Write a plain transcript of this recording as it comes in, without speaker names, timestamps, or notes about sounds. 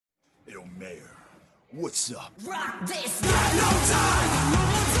Yo, Mayor, what's up? Rock this. Got no time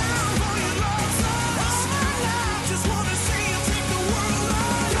for your love song. All my life, just wanna see you take the world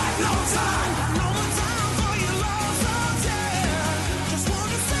on. Got no time for your love songs, yeah. Just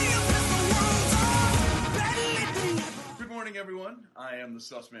wanna see you take the world on. Good morning, everyone. I am the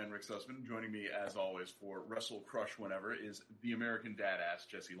Sussman, Rick Sussman. Joining me, as always, for Wrestle Crush Whenever is the American Dadass,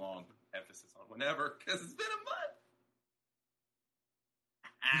 Jesse Long. Emphasis on whenever, because it's been a month.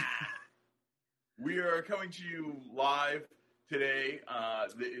 We are coming to you live today.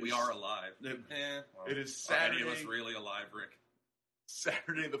 We are alive. It is Are Saturday. any of us really alive, Rick?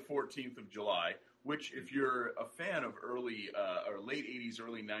 Saturday, the 14th of July. Which, if you're a fan of early or late 80s,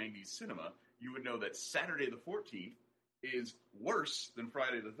 early 90s cinema, you would know that Saturday the 14th is worse than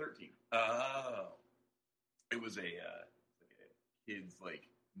Friday the 13th. Oh. It was a kids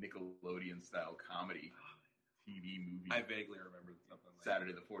Nickelodeon style comedy TV movie. I vaguely remember something like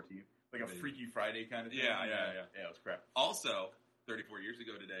Saturday the 14th. Like a Freaky Friday kind of thing. Yeah. Yeah, it was crap. Also, 34 years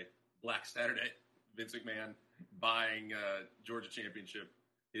ago today, Black Saturday, Vince McMahon buying Georgia Championship,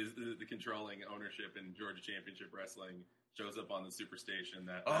 the controlling ownership in Georgia Championship Wrestling, shows up on the Superstation.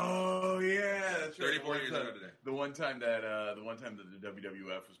 Oh yeah, that's right. 34 years ago today. The one time that the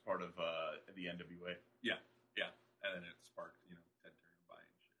WWF was part of the NWA. Yeah, and then it sparked, Ted Turner buying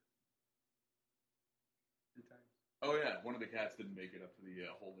shit. Good times. Oh yeah, one of the cats didn't make it up to the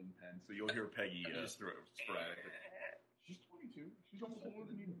holding pen, so you'll hear Peggy sporadically. She's 22. She's almost older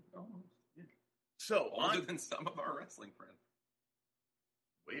than you. Almost. Yeah. So Older than some of our wrestling friends.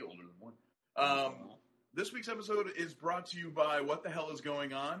 Way older than one. This week's episode is brought to you by What the Hell is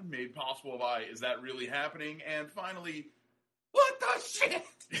Going On, made possible by Is That Really Happening? And finally, What the shit?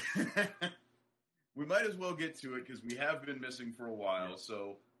 we might as well get to it because we have been missing for a while.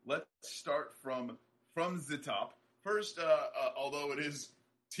 So let's start from the top. First, although it is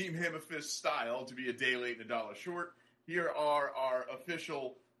Team Hammerfist style to be a day late and a dollar short, here are our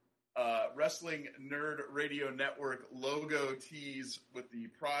official Wrestling Nerd Radio Network logo tees with the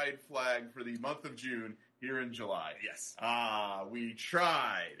pride flag for the month of June here in July. Yes. We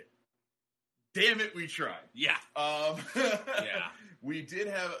tried. Damn it, we tried. Yeah. Yeah. We did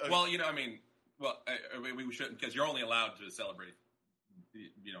have we shouldn't, because you're only allowed to celebrate,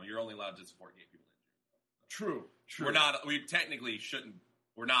 you're only allowed to support gay people in June. True.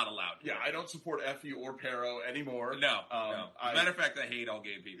 We're not allowed to. Yeah, I don't support Effie or Pero anymore. No. As a matter of fact, I hate all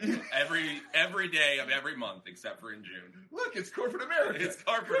gay people. every day of every month except for in June. Look, it's corporate America. It's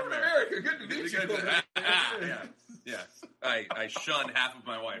corporate America. Good to meet you. Yeah. I shun half of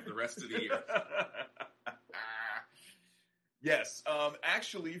my wife the rest of the year. Yes.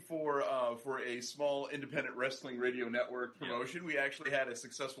 Actually, for a small independent wrestling radio network promotion, we actually had a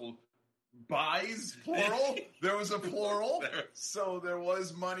successful buys, plural. There was a plural. So there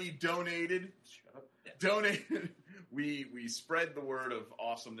was money donated. Shut up. Yeah. Donated. We spread the word of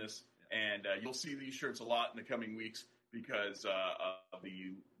awesomeness, and you'll see these shirts a lot in the coming weeks because of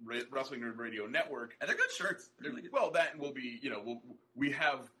the Wrestling Nerd Radio Network. And they're good shirts. They're really good. Well, that will be, we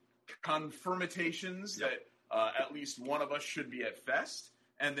have confirmations that at least one of us should be at Fest,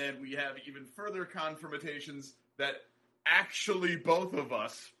 and then we have even further confirmations that actually both of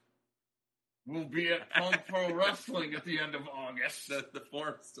us will be at Punk Pro Wrestling at the end of August. The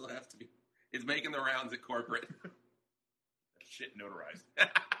form still has to be. It's making the rounds at corporate. Shit notarized.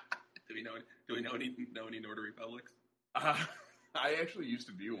 Do we know any notary publics? I actually used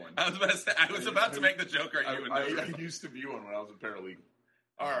to be one. I was about to make the joke. I used to be one when I was a paralegal.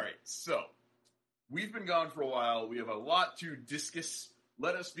 All right, so we've been gone for a while. We have a lot to discuss.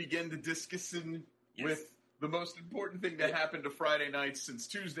 Let us begin to discussing with the most important thing that happened to Friday nights since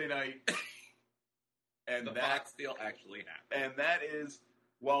Tuesday night. And the Fox deal actually happened. And that is,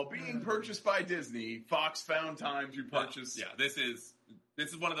 while being purchased by Disney, Fox found time to purchase. This is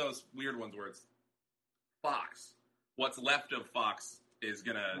one of those weird ones where it's Fox. What's left of Fox is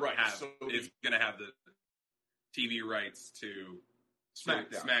gonna have the TV rights to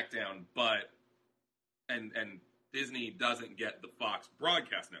SmackDown, but and Disney doesn't get the Fox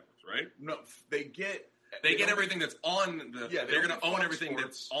broadcast networks, right? No, they get everything that's on the. Yeah, they're going to own everything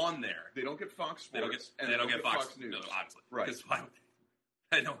that's on there. They don't get Fox Sports. They don't get Fox News. No, obviously, right? Because why would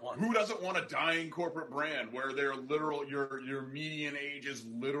they don't want. Who doesn't want a dying corporate brand where they're literal? Your median age is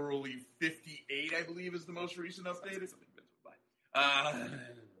literally 58. I believe is the most recent update.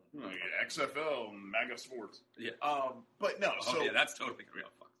 XFL, Mega Sports. Yeah. But no. That's totally going to be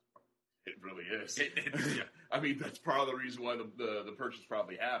on Fox. It really is. Yeah. I mean, that's part of the reason why the purchase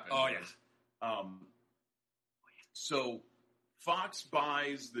probably happened. Oh yes. So Fox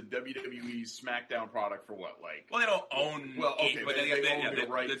buys the WWE SmackDown product for what? Like, well, they don't own. Well, okay, but they own the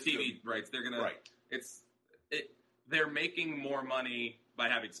rights. The TV rights. They're gonna. Right. They're making more money by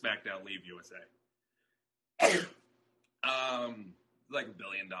having SmackDown leave USA. Like $1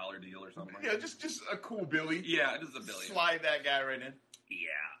 billion deal or something. Yeah, just a cool Billy. Yeah, it is $1 billion. Slide that guy right in.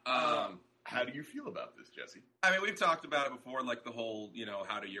 Yeah. How do you feel about this, Jesse? I mean, we've talked about it before, like the whole,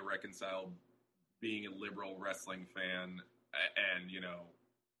 how do you reconcile being a liberal wrestling fan and,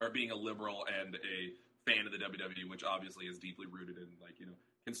 or being a liberal and a fan of the WWE, which obviously is deeply rooted in, like,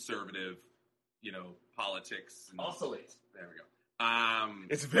 conservative, politics. And, Oscillate. There we go.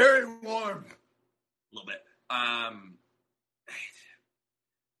 It's very warm. A little bit.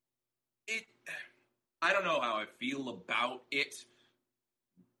 I don't know how I feel about it,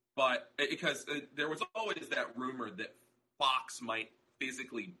 but because there was always that rumor that Fox might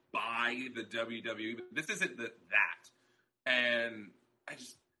physically buy the WWE, but this isn't that. And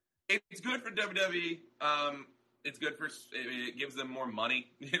it's good for WWE. It's good for, it gives them more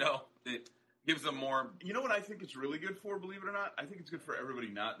money, it gives them more. You know what I think it's really good for, believe it or not? I think it's good for everybody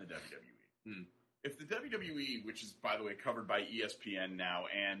not in the WWE. If the WWE, which is, by the way, covered by ESPN now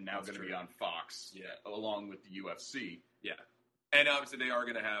and now going to be on Fox, along with the UFC. Yeah. And obviously they are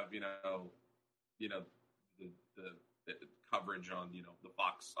going to have, the coverage on, the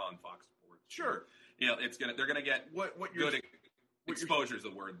Fox Sports. Sure. They're going to get what you're good exposure is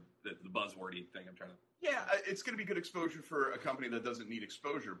the word, the buzzwordy thing I'm trying to. Yeah, it's going to be good exposure for a company that doesn't need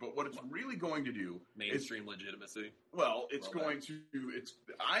exposure. But what it's really going to do mainstream legitimacy. Well, it's going to.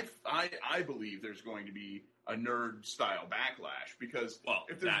 I believe there's going to be a nerd style backlash because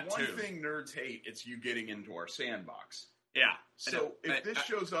if there's one thing nerds hate, it's you getting into our sandbox. Yeah. So if this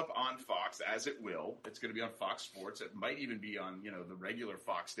shows up on Fox, as it will, it's going to be on Fox Sports. It might even be on the regular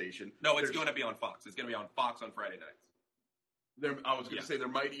Fox station. No, it's going to be on Fox. It's going to be on Fox on Friday nights. I was going to say there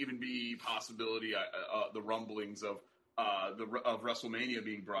might even be possibility, the rumblings of WrestleMania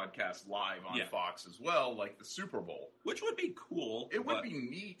being broadcast live on Fox as well, like the Super Bowl, which would be cool. It would be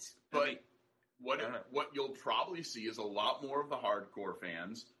neat, but what you'll probably see is a lot more of the hardcore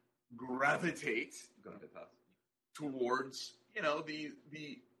fans gravitate towards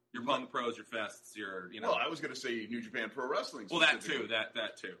the. Your Punk Pros, your Fests, your Well, I was going to say New Japan Pro Wrestling. Well, that too.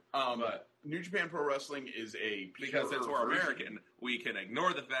 That too. But New Japan Pro Wrestling is because since we're American, we can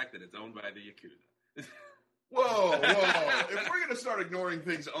ignore the fact that it's owned by the Yakuza. Whoa! If we're going to start ignoring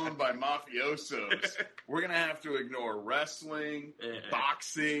things owned by mafiosos, we're going to have to ignore wrestling,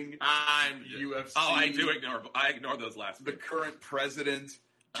 boxing, UFC. Oh, I ignore those last. The current president.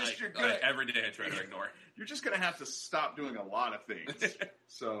 Every day I try to ignore. You're just going to have to stop doing a lot of things.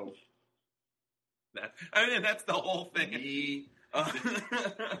 So, that's the whole thing. I'm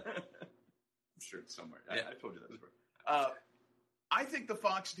sure it's somewhere. Yeah. I told you that before. I think the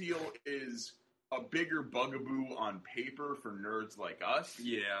Fox deal is a bigger bugaboo on paper for nerds like us.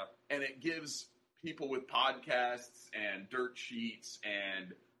 Yeah. And it gives people with podcasts and dirt sheets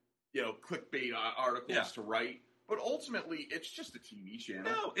and, clickbait articles to write. But ultimately, it's just a TV channel.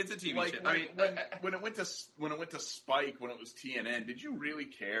 No, it's a TV channel. When it went to Spike, when it was TNN, did you really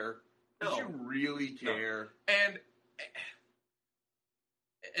care? No. Did you really care? No. And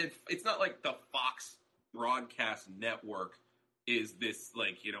it's not like the Fox broadcast network is this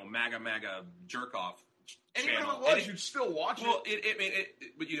MAGA jerk off and channel. even if it was, you'd still watch it. Well,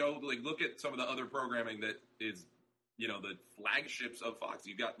 but look at some of the other programming that is the flagships of Fox.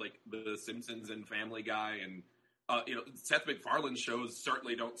 You've got The Simpsons and Family Guy and. Seth MacFarlane's shows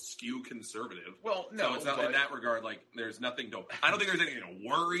certainly don't skew conservative. Well, no, so it's not in that regard. There's nothing to. I don't think there's anything to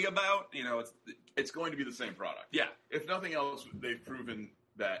worry about. It's going to be the same product. Yeah. If nothing else, they've proven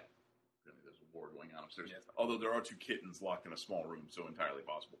that. Really, there's a war going on upstairs. Yes. Although there are two kittens locked in a small room, so entirely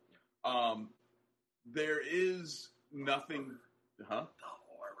possible. Yeah. There is nothing. The horror.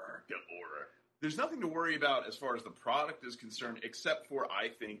 There's nothing to worry about as far as the product is concerned, except for I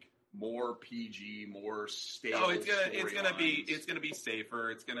think. More PG, more stable. No, it's gonna be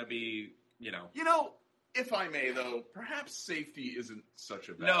safer. It's gonna be if I may though, perhaps safety isn't such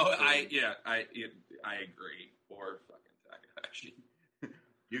a bad thing. I agree. Or fucking Takahashi.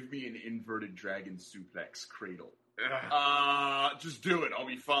 Give me an inverted dragon suplex cradle. Just do it. I'll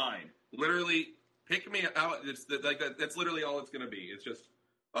be fine. Literally, pick me out. It's that's literally all it's gonna be. It's just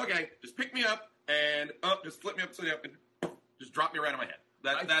just pick me up and just flip me up and just drop me right on my head.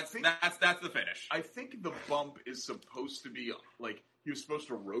 That's the finish. I think the bump is supposed to be he was supposed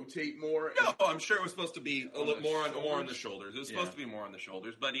to rotate more. No, I'm sure it was supposed to be a little more on the shoulders. It was supposed to be more on the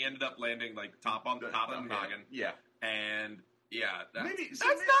shoulders, but he ended up landing top on noggin. Yeah, and maybe that's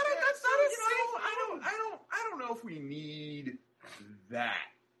not a I don't know if we need that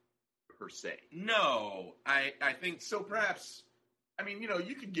per se. No, I think So perhaps, I mean,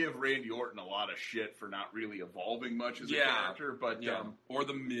 you could give Randy Orton a lot of shit for not really evolving much as a character, but or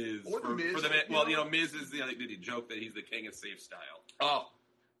the Miz, or the Miz. Miz is the joke that he's the king of safe style. Oh,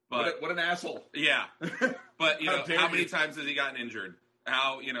 but what an asshole! Yeah, but how many you. times has he gotten injured?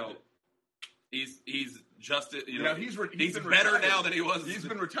 How he's just he's better retired. now than he was. He's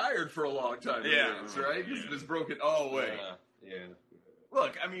been retired for a long time. Yeah, right. Yeah. He's just broken all the way. Yeah.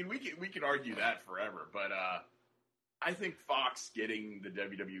 Look, I mean, we can argue that forever, but I think Fox getting the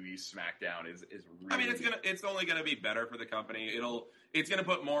WWE SmackDown is really. I mean, it's only gonna be better for the company. It's gonna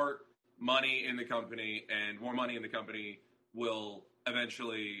put more money in the company, and more money in the company will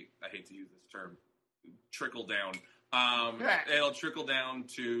eventually. I hate to use this term, trickle down. It'll trickle down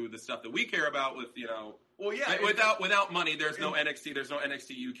to the stuff that we care about with Well, yeah. Without money, there's no NXT, there's no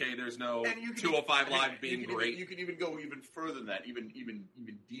NXT UK, there's no 205 Live being great. You can even go even further than that, even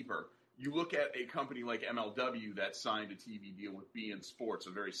deeper. You look at a company like MLW that signed a TV deal with beIN Sports, a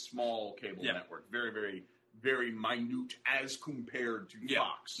very small cable network, very, very, very minute as compared to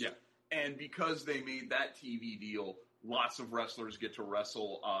Fox. Yeah. And because they made that TV deal, lots of wrestlers get to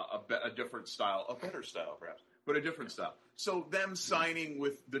wrestle a different style, a better style perhaps, but a different style. So them signing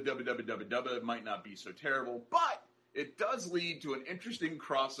with the WWE might not be so terrible, but it does lead to an interesting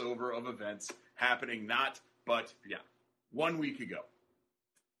crossover of events happening 1 week ago.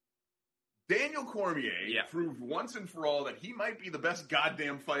 Daniel Cormier proved once and for all that he might be the best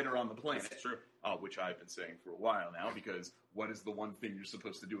goddamn fighter on the planet. That's true. Which I've been saying for a while now, because what is the one thing you're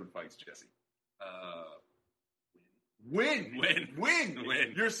supposed to do in fights, Jesse? Win.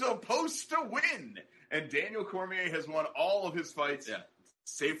 You're supposed to win. And Daniel Cormier has won all of his fights,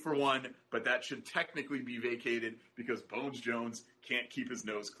 save for one, but that should technically be vacated because Bones Jones can't keep his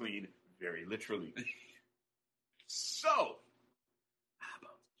nose clean, very literally. So,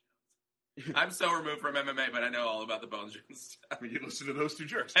 I'm so removed from MMA, but I know all about the Bones Jones stuff. I mean, you listen to those two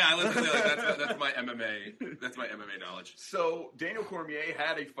jerks. Yeah, I listen to that's my MMA. That's my MMA knowledge. So Daniel Cormier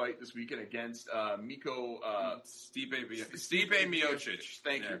had a fight this weekend against Stipe Miocic.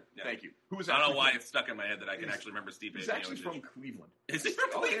 Thank you. Who was I don't know why it's stuck in my head that I can actually remember Stipe Miocic. He's actually from Cleveland. Is he from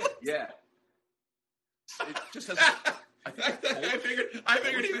Cleveland? Yeah. It just has. I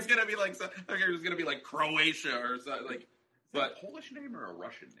figured he was gonna be like. I figured it was gonna be like Croatia or something like. But a Polish name or a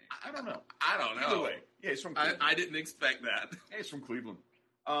Russian name? I don't know. Either way. Yeah, he's from Cleveland. I didn't expect that. Yeah, he's from Cleveland.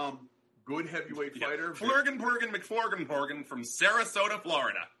 Good heavyweight fighter. Flurgenborgen McFlorgenborgen from Sarasota,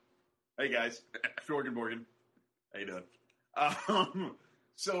 Florida. Hey, guys. Flurgenborgen. How you doing?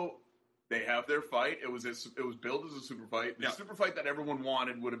 So they have their fight. It was billed as a super fight. The super fight that everyone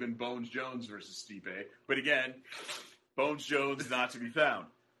wanted would have been Bones Jones versus Stipe. But again, Bones Jones not to be found.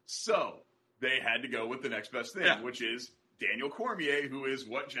 So they had to go with the next best thing, which is Daniel Cormier, who is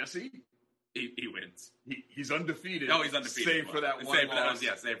what, Jesse? He wins. He's undefeated. No, he's undefeated. Save for that one loss.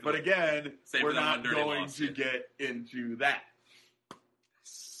 But again, we're not going to get into that.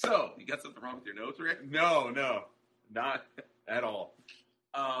 So you got something wrong with your nose, Rick? No, not at all.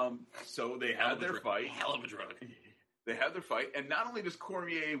 So they had their fight. Hell of a drug. They had their fight, and not only does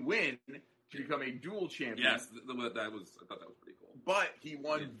Cormier win to become a dual champion. Yes, I thought that was pretty cool. But he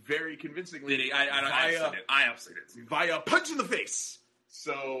won very convincingly. Did he? I have seen it. Via punch in the face.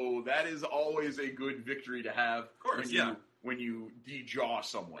 So that is always a good victory to have. Of course, when you de-jaw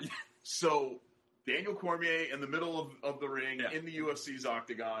someone. So Daniel Cormier in the middle of the ring in the UFC's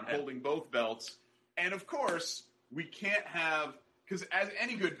octagon, holding both belts. And of course, we can't have, because as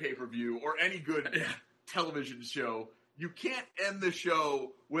any good pay-per-view or any good television show, you can't end the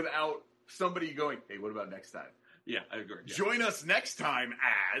show without somebody going, hey, what about next time? Yeah, I agree. Yeah. Join us next time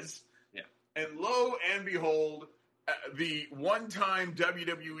as... Yeah. And lo and behold, the one-time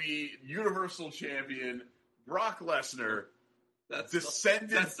WWE Universal Champion, Brock Lesnar, that's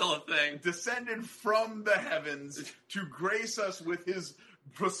still a thing. Descended from the heavens to grace us with his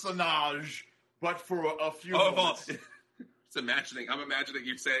personage, but for a few moments. I'm imagining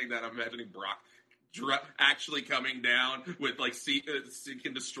you saying that. I'm imagining Brock actually coming down with like Seek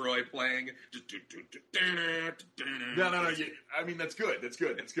and Destroy playing. No. I mean, that's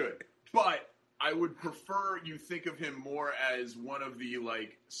good. But I would prefer you think of him more as one of the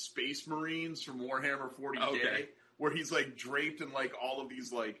like Space Marines from Warhammer 40K, where he's like draped in like all of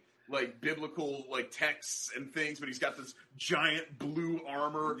these like biblical like texts and things, but he's got this giant blue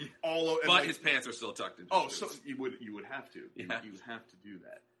armor all over. But his pants are still tucked in. Oh, so you would have to. Yeah. You would have to do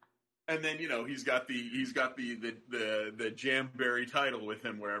that. And then he's got the Jamberry title with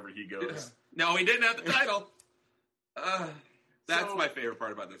him wherever he goes. No, he didn't have the title. That's my favorite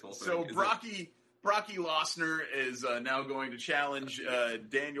part about this whole thing. So Brocky Lesnar is now going to challenge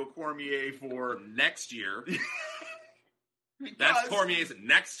Daniel Cormier for next year. That's Cormier's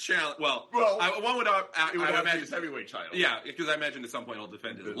next challenge. Well, one would imagine his heavyweight title. Yeah, because I imagine at some point he'll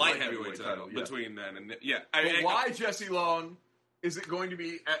defend his light heavyweight title between then and why Jesse Long is it going to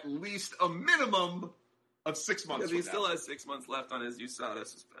be at least a minimum of 6 months? Because he still has 6 months left on his USADA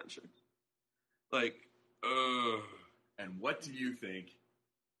suspension. And what do you think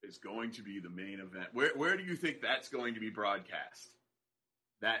is going to be the main event? Where do you think that's going to be broadcast?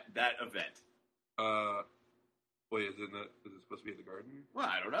 That event. Wait, is it supposed to be at the Garden? Well,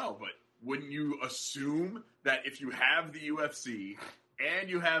 I don't know, but wouldn't you assume that if you have the UFC and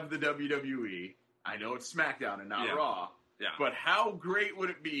you have the WWE, I know it's SmackDown and not Raw, but how great would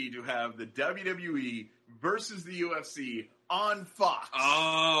it be to have the WWE versus the UFC on Fox?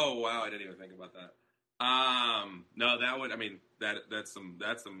 Oh, wow, I didn't even think about that. No, that would. I mean, that's some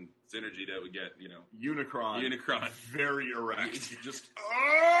synergy that would get. Unicron, very erect. Just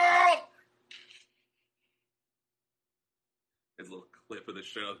His little clip of the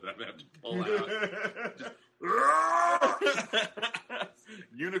show that I'm gonna have to pull out.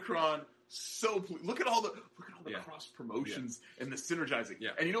 Unicron, look at all the cross promotions and the synergizing. Yeah.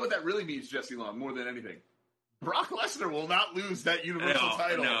 And you know what that really means, Jesse Long, more than anything. Brock Lesnar will not lose that Universal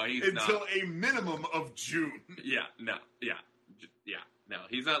title until a minimum of June. No,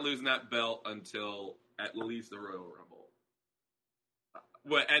 he's not losing that belt until at least the Royal Rumble.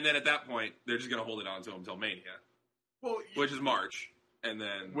 And then at that point, they're just going to hold it on to him until Mania, which is March, and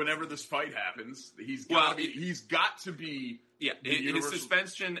then whenever this fight happens, he's got to be. Yeah, his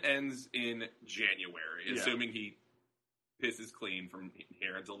suspension ends in January, assuming he pisses clean from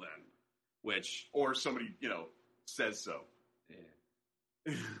here until then. Or somebody, says so.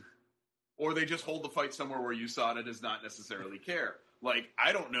 Yeah. Or they just hold the fight somewhere where USADA does not necessarily care. Like,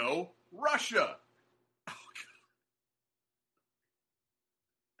 I don't know, Russia. Oh,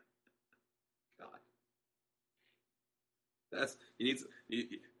 God. You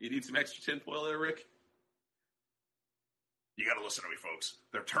need some extra tinfoil there, Rick? You gotta listen to me, folks.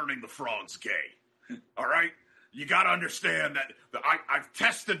 They're turning the frauds gay. All right? You gotta understand that I've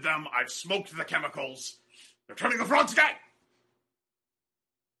tested them. I've smoked the chemicals. They're turning the frauds gay.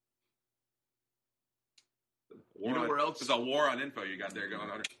 You know where else? There's a war on info you got there going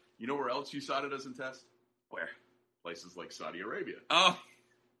on. You know where else USADA doesn't test? Where? Places like Saudi Arabia. Oh.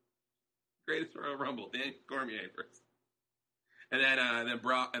 Greatest Royal Rumble. Dan Cormier first. And then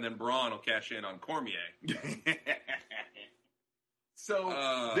Braun will cash in on Cormier.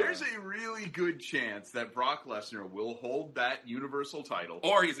 So there's a really good chance that Brock Lesnar will hold that Universal title.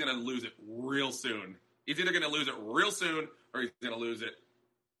 Or he's going to lose it real soon. He's either going to lose it real soon or he's going to lose it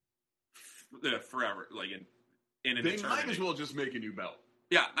forever, like in an eternity. They might as well just make a new belt.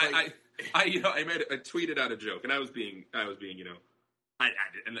 Yeah, like, I tweeted out a joke, and I was being, it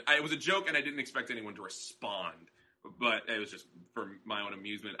was a joke, and I didn't expect anyone to respond, but it was just for my own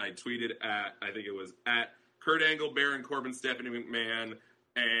amusement. I tweeted I think it was at Kurt Angle, Baron Corbin, Stephanie McMahon,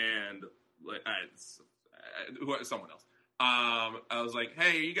 and someone else. I was like,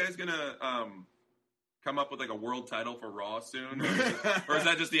 "Hey, are you guys gonna come up with like a world title for Raw soon, or is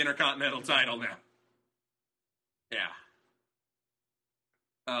that just the Intercontinental title now?" Yeah.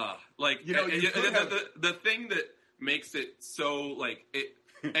 The thing that makes it so like it.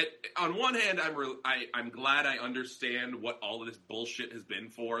 On one hand, I'm glad I understand what all of this bullshit has been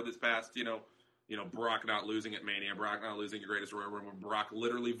for this past, Brock not losing at Mania, Brock not losing at Greatest Royal Rumble, Brock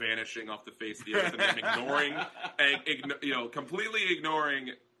literally vanishing off the face of the earth and then completely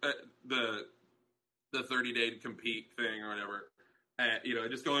ignoring the 30-day compete thing or whatever.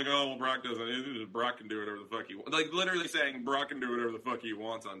 Just going, Brock doesn't. Brock can do whatever the fuck he wants. Like literally saying Brock can do whatever the fuck he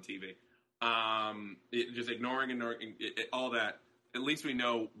wants on TV. Just ignoring all that. At least we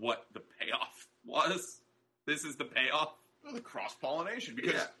know what the payoff was. This is the payoff. Well, the cross-pollination,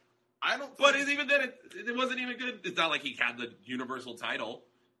 because I don't think... But even then, it wasn't even good. It's not like he had the Universal title.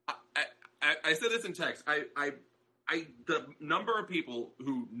 I said this in text. The number of people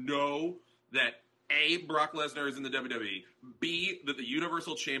who know that A, Brock Lesnar is in the WWE, B, that the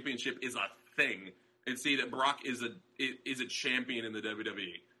Universal Championship is a thing, and C, that Brock is a champion in the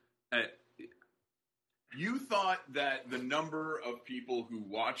WWE. You thought that the number of people who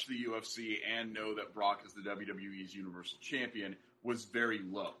watch the UFC and know that Brock is the WWE's Universal Champion was very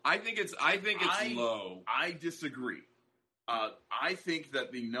low. I think it's low. I disagree. I think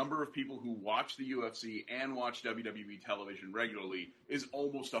that the number of people who watch the UFC and watch WWE television regularly is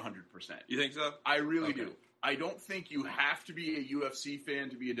almost 100%. You think so? I really do. I don't think you have to be a UFC fan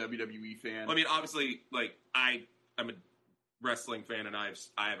to be a WWE fan. I mean, obviously, like I'm a wrestling fan, and I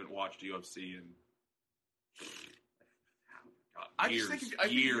haven't watched UFC in I think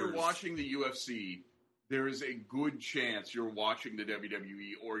if you're watching the UFC, there is a good chance you're watching the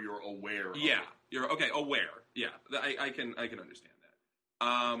WWE or you're aware of it. You're aware. Yeah, I can understand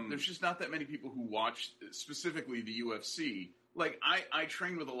that. There's just not that many people who watch specifically the UFC. Like I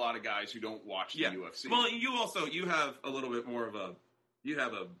train with a lot of guys who don't watch the UFC. Well, you have a little bit more of a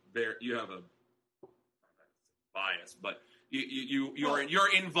bias, but you're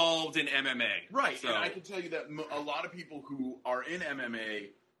involved in MMA, right? So. And I can tell you that a lot of people who are in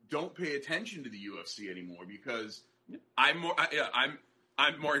MMA don't pay attention to the UFC anymore because I'm more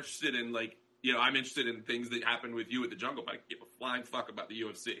interested in I'm interested in things that happen with you at the Jungle, but I give a flying fuck about the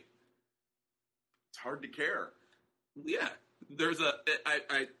UFC. It's hard to care. Yeah, there's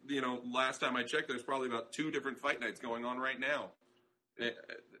last time I checked, there's probably about 2 different fight nights going on right now.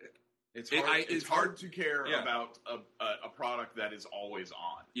 It's hard to care about a product that is always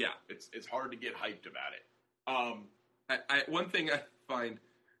on. Yeah, it's hard to get hyped about it. One thing I find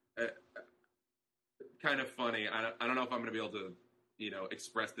kind of funny. I don't know if I'm going to be able to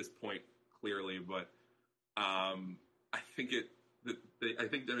express this point clearly, but I think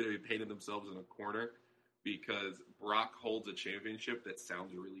WWE painted themselves in a corner because Brock holds a championship that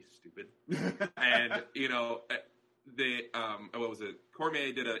sounds really stupid, and what was it?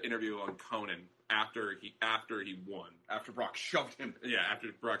 Cormier did an interview on Conan after he won. After Brock shoved him. Yeah,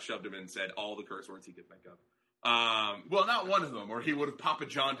 after Brock shoved him and said all the curse words he could think of. Well, not one of them, or he would have Papa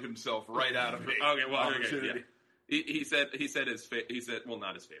John'd himself right out of it. Okay, well, opportunity. Okay, yeah. He said well,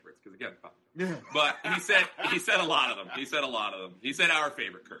 not his favorites because again, Papa John. But he said a lot of them. He said our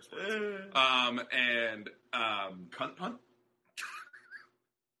favorite curse words. Cunt punt.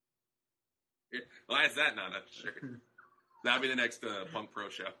 Why is that not a shirt? That'll be the next Punk Pro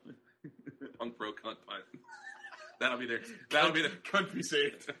show. Punk Pro cunt punt. That'll be there. That'll be the cunt be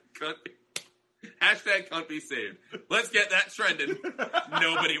saved. Hashtag cunt be saved. Let's get that trending.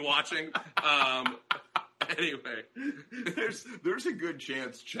 Nobody watching. Anyway, there's a good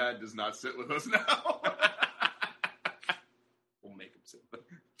chance Chad does not sit with us now. We'll make him sit.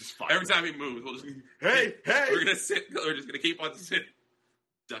 Every time he moves, we'll just hey. We're gonna sit. We're just gonna keep on sitting.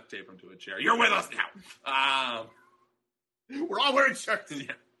 Duct tape him to a chair. You're with us now. We're all wearing shirts.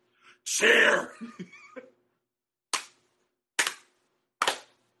 Yeah. Cheer.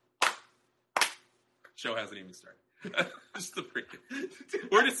 Show hasn't even started. Just the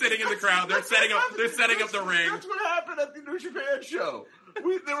we're just sitting in the crowd. They're setting up the ring. That's what happened at the New Japan show.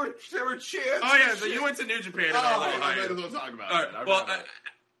 There were chants. Oh yeah, so you went to New Japan. I might as well talk about it. Well,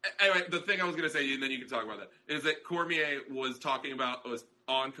 anyway, the thing I was going to say, and then you can talk about that, is that Cormier was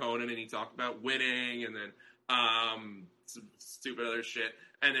on Conan, and he talked about winning, and then some stupid other shit,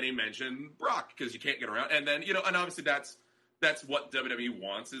 and then he mentioned Brock because you can't get around, and then and obviously that's what WWE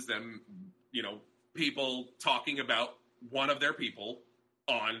wants is them, people talking about one of their people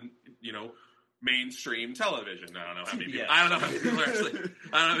on mainstream television. I don't know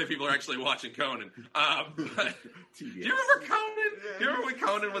how many people are actually watching Conan. But, do you remember Conan? Do you remember when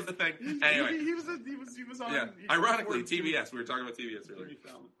Conan was the thing? Anyway, he was on. Yeah. Ironically, TBS. We were talking about TBS earlier.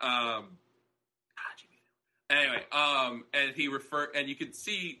 Anyway, and he referred, and you could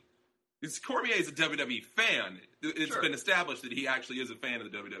see, Cormier is a WWE fan. It's been established that he actually is a fan of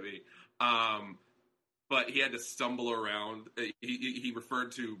the WWE. But he had to stumble around. He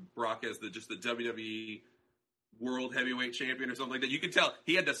referred to Brock as just the WWE World Heavyweight Champion or something like that. You could tell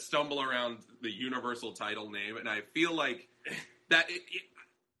he had to stumble around the Universal title name, and I feel like that.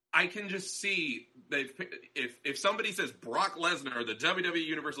 I can just see that if somebody says Brock Lesnar, the WWE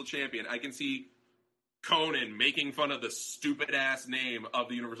Universal Champion, I can see Conan making fun of the stupid ass name of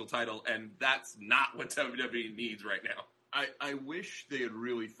the Universal title, and that's not what WWE needs right now. I wish they had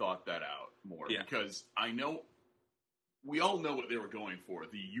really thought that out more because we all know what they were going for.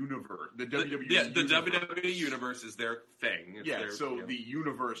 The universe, the WWE universe. The WWE universe is their thing. It's the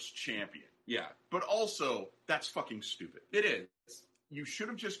universe champion. Yeah. But also, that's fucking stupid. It is. You should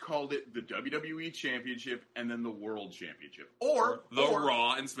have just called it the WWE Championship and then the World Championship. Or the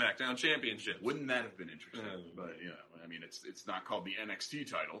Raw and SmackDown Championship. Wouldn't that have been interesting? But, it's not called the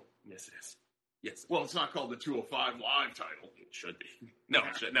NXT title. Yes, it is. Yes. Well, it's not called the 205 Live title. It should be. No,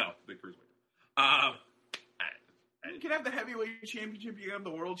 it should. No, the Cruiserweight. You could have the Heavyweight Championship. You could have the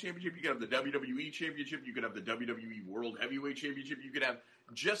World Championship. You could have the WWE Championship. You could have the WWE World Heavyweight Championship. You could have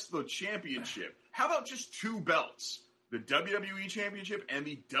just the championship. How about just 2 belts? The WWE Championship and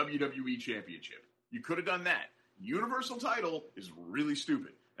the WWE Championship. You could have done that. Universal title is really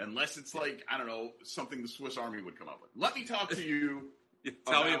stupid. Unless it's like, I don't know, something the Swiss Army would come up with. Let me talk to you.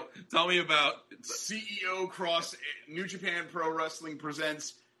 Tell me about CEO Cross. New Japan Pro Wrestling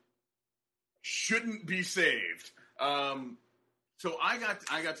presents shouldn't be saved. So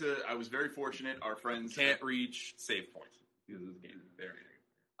I was very fortunate. Our friends can't reach save points.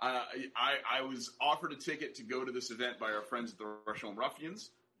 I was offered a ticket to go to this event by our friends at the Russian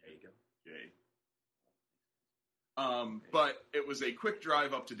Ruffians. There you go. Yay. But it was a quick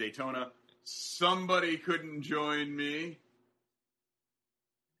drive up to Daytona. Somebody couldn't join me.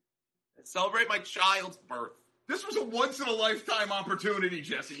 Celebrate my child's birth. This was a once-in-a-lifetime opportunity,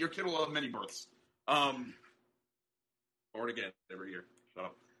 Jesse. Your kid will have many births. Born again every year. Shut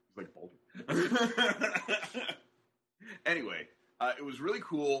up. He's like Boulder. Anyway, it was really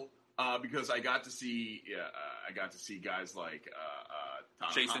cool because I got to see guys like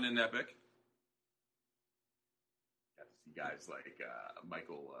Tom Jason and Epic. Got to see guys like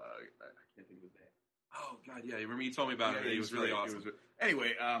Michael. I can't think of his name. Oh God, yeah. Remember you told me about it. He was really awesome.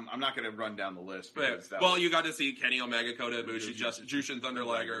 Anyway, I'm not going to run down the list. But, you got to see Kenny Omega, Kota Ibushi, Jushin Thunder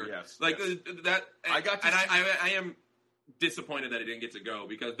Liger. Yes, that. I got to. And I am disappointed that he didn't get to go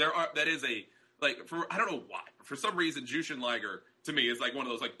because that is a I don't know why. For some reason, Jushin Liger to me is like one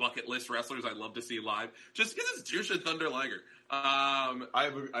of those like bucket list wrestlers I'd love to see live. Just because it's Jushin Thunder Liger. I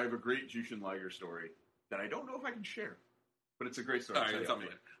have a great Jushin Liger story that I don't know if I can share, but it's a great story. All right, something.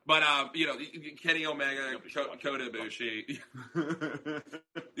 But Kenny Omega, Kota Ibushi.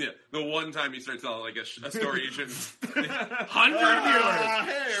 Yeah, the one time you start telling like a story, you should 100 viewers.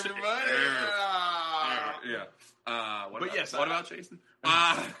 Hey everybody! Yeah. What about Jason?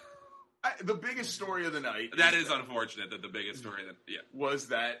 The biggest story of the night. That is unfortunate. That the biggest story was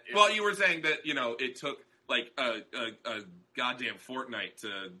that. You were saying that it took like a goddamn fortnight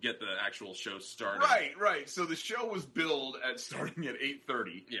to get the actual show started. Right. So the show was billed at starting at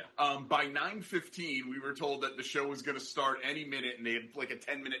 8:30. Yeah. By 9:15, we were told that the show was going to start any minute, and they had like a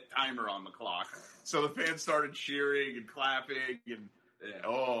 10-minute timer on the clock. So the fans started cheering and clapping, and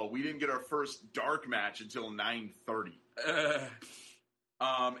we didn't get our first dark match until 9:30.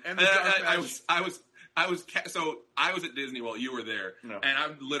 And the dark match, I was at Disney while you were there, and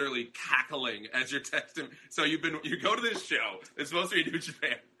I'm literally cackling as you're texting. So you go to this show. It's supposed to be New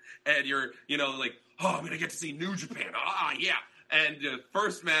Japan, and you're like, I'm gonna get to see New Japan. Yeah. And the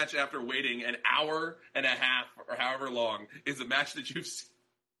first match after waiting an hour and a half or however long is a match that you've seen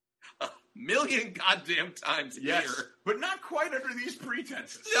a million goddamn times here. But not quite under these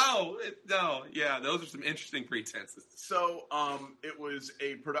pretenses. No. Yeah, those are some interesting pretenses. So, it was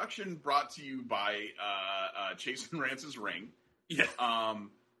a production brought to you by Chase and Rance's Ring. Yeah.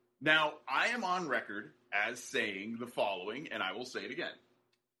 Now, I am on record as saying the following, and I will say it again.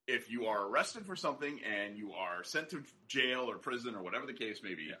 If you are arrested for something and you are sent to jail or prison or whatever the case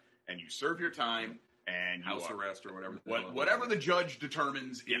may be, and you serve your time and house arrest or whatever the judge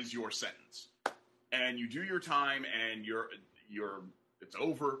determines is your sentence, and you do your time and it's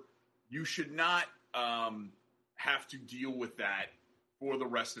over, you should not have to deal with that for the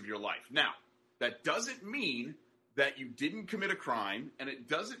rest of your life. Now, that doesn't mean that you didn't commit a crime, and it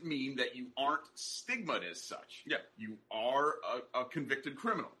doesn't mean that you aren't stigmatized as such. Yeah. You are a convicted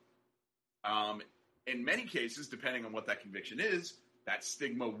criminal. In many cases, depending on what that conviction is, that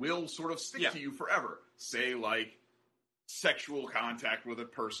stigma will sort of stick to you forever. Say, like, sexual contact with a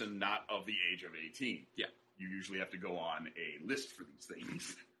person not of the age of 18. Yeah. You usually have to go on a list for these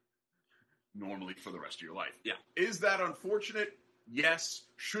things, normally for the rest of your life. Yeah. Is that unfortunate? Yes.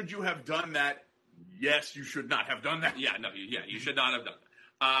 Should you have done that? Yes, you should not have done that. Yeah, no, you should not have done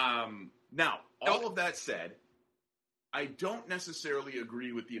that. Now, all of that said, I don't necessarily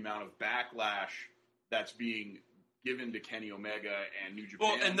agree with the amount of backlash that's being given to Kenny Omega and New Japan.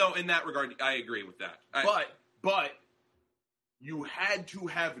 Well, and no, in that regard, I agree with that. But you had to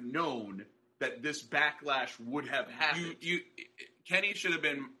have known that this backlash would have happened. Kenny should have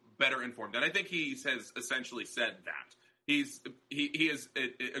been better informed, and I think he has essentially said that. He has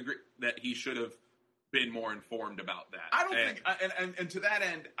agreed that he should have been more informed about that. I don't think, and to that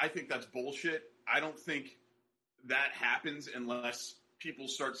end, I think that's bullshit. I don't think that happens unless people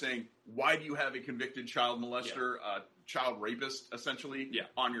start saying, why do you have a convicted child molester, child rapist, essentially,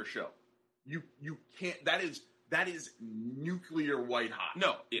 on your show? You can't, that is nuclear white hot.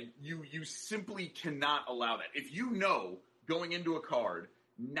 No. You simply cannot allow that. If you know, going into a card,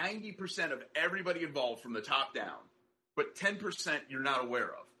 90% of everybody involved from the top down, but 10% you're not aware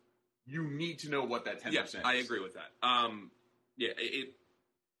of, you need to know what that 10% is. I agree with that. And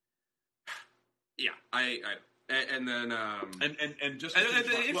then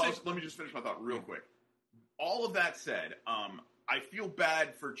let me just finish my thought real quick. All of that said, I feel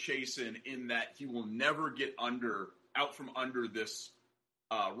bad for Chasen in that he will never get out from under this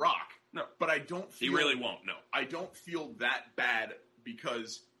rock. No, but I don't feel he really won't. No, I don't feel that bad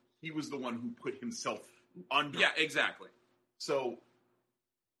because he was the one who put himself under. Yeah, exactly. So,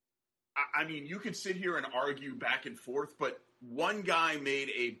 I mean, you could sit here and argue back and forth, but one guy made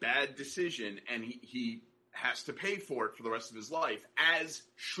a bad decision, and he has to pay for it for the rest of his life, as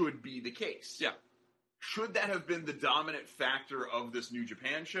should be the case. Yeah. Should that have been the dominant factor of this New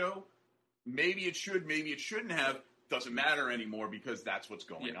Japan show? Maybe it should, maybe it shouldn't have. Doesn't matter anymore because that's what's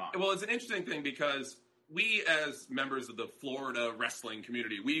going on. Well, it's an interesting thing because we, as members of the Florida wrestling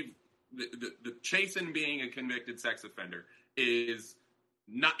community, the Chasen being a convicted sex offender is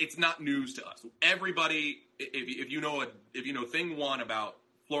it's not news to us. Everybody, if you know thing one about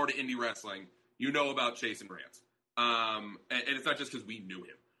Florida indie wrestling, you know about Chasen Rance, and it's not just because we knew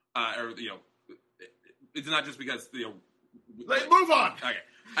him, it's not just because Let's move on. Okay,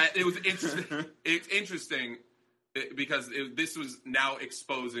 it was interesting. It's interesting because this was now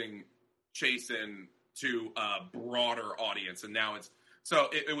exposing Chasen to a broader audience, and now it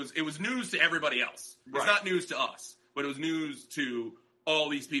was news to everybody else. It's not news to us, but it was news to all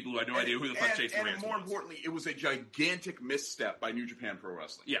these people who had no idea who the fuck Chasen Rance was. And more importantly, it was a gigantic misstep by New Japan Pro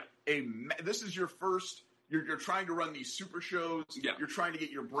Wrestling. Yeah. This is your first. You're trying to run these super shows. Yeah. You're trying to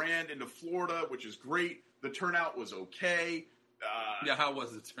get your brand into Florida, which is great. The turnout was okay. How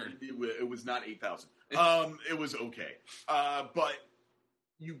was the turn? It was not 8,000. It was okay. But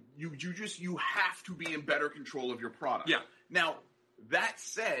you have to be in better control of your product. Yeah. Now, that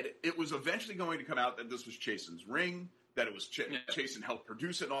said, it was eventually going to come out that this was Chasen's ring, that it was Chasen helped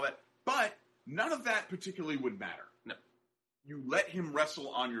produce it and all that. But none of that particularly would matter. No. You let him wrestle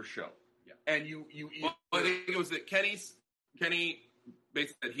on your show. Yeah. And you I think it was that Kenny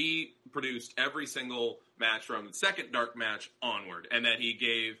basically that he produced every single match from the second dark match onward, and that he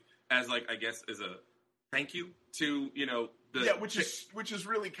gave as as a thank you to which is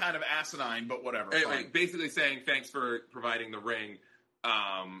really kind of assignine, but whatever. Basically saying thanks for providing the ring.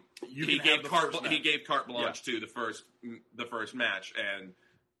 He gave carte blanche to the first match, and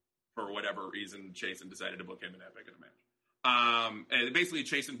for whatever reason, Chasen decided to book him in Epic in the match. And basically,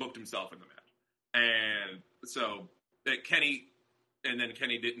 Chasen booked himself in the match, and so Kenny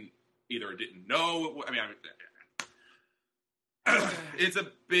didn't know. I mean, it's a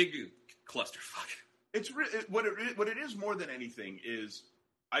big clusterfuck. It's what it is more than anything is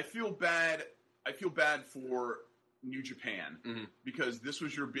I feel bad for New Japan because this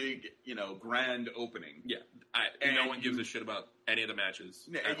was your big, grand opening. Yeah, no one gives a shit about any of the matches.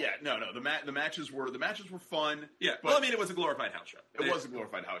 No. The matches were fun. Yeah, well, I mean, it was a glorified house show. It was a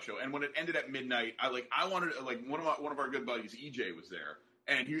glorified house show, and when it ended at midnight, I wanted one of our good buddies, EJ, was there.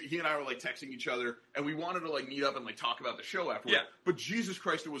 And he and I were texting each other, and we wanted to meet up and talk about the show afterward. Yeah. But Jesus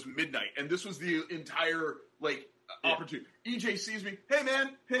Christ, it was midnight, and this was the entire opportunity. EJ sees me. Hey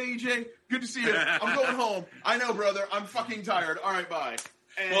man, hey EJ, good to see you. I'm going home. I know, brother. I'm fucking tired. All right, bye.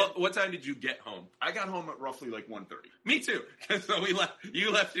 And well, what time did you get home? I got home at roughly 1:30. Me too. So we left.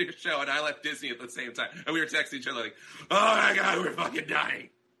 You left your show, and I left Disney at the same time, and we were texting each other "Oh my god, we're fucking dying."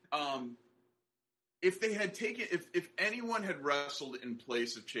 If they had if anyone had wrestled in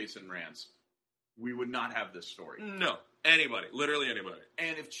place of Chasen Rance, we would not have this story. No. Anybody. Literally anybody.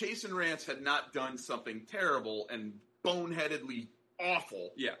 And if Chasen Rance had not done something terrible and boneheadedly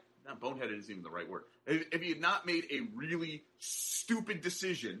awful. Yeah. Not boneheaded isn't even the right word. If he had not made a really stupid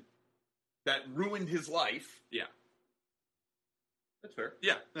decision that ruined his life. Yeah. That's fair.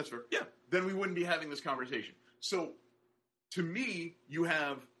 Yeah. That's fair. Yeah. Then we wouldn't be having this conversation. So, to me, you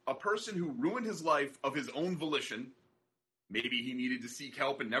have a person who ruined his life of his own volition. Maybe he needed to seek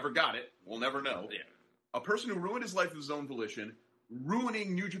help and never got it. We'll never know. Yeah. A person who ruined his life of his own volition,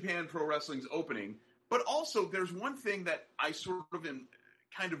 ruining New Japan Pro Wrestling's opening. But also, there's one thing that I sort of am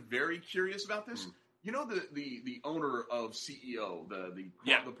kind of very curious about this. You know the owner of CEO,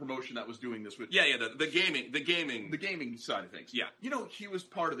 the promotion that was doing this with the gaming side of things. Yeah. He was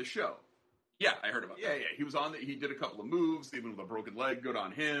part of the show. Yeah, I heard about that. Yeah, he was on. He did a couple of moves, even with a broken leg. Good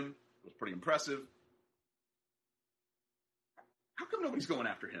on him. It was pretty impressive. How come nobody's going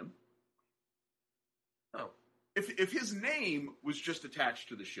after him? Oh, if his name was just attached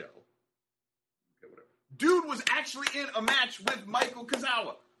to the show, okay, whatever. Dude was actually in a match with Michael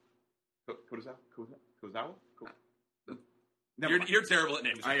Kozawa. Kozawa? You're terrible at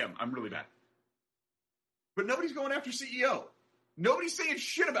names. I am. I'm really bad. But nobody's going after CEO. Nobody's saying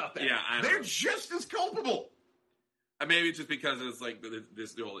shit about that. Yeah, they're just as culpable. Maybe it's just because it's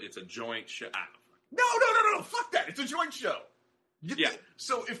it's a joint show. No. Fuck that. It's a joint show. Yeah.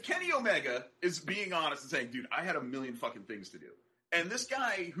 So if Kenny Omega is being honest and saying, dude, I had a million fucking things to do. And this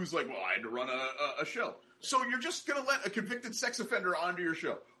guy who's like, well, I had to run a show. So you're just going to let a convicted sex offender onto your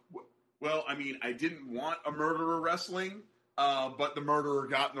show. Well, I mean, I didn't want a murderer wrestling. but the murderer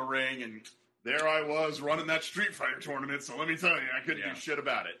got in the ring, and there I was running that Street Fighter tournament, so let me tell you, I couldn't do shit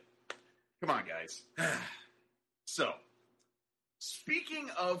about it. Come on, guys. So, speaking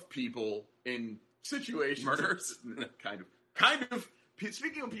of people in situations... Murderers? Kind of.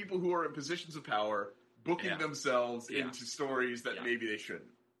 Speaking of people who are in positions of power, booking themselves into stories that maybe they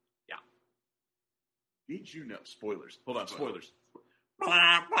shouldn't. Yeah. Did you know? Spoilers. Hold on, spoilers.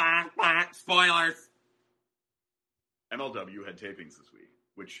 Spoilers. MLW had tapings this week,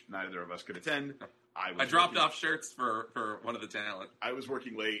 which neither of us could attend. I dropped off shirts for one of the talent. I was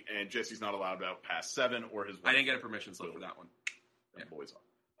working late, and Jesse's not allowed out past 7, or his wife. I didn't get a permission slip for that one. Yeah. Boys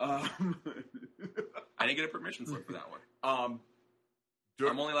I didn't get a permission slip for that one.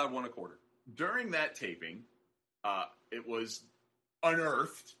 I'm only allowed one a quarter. During that taping, it was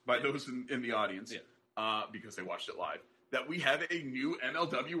unearthed by those in the audience, because they watched it live, that we have a new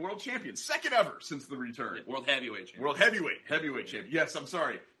MLW World Champion. Second ever since the return. World Heavyweight Champion. World Heavyweight Champion. Yes, I'm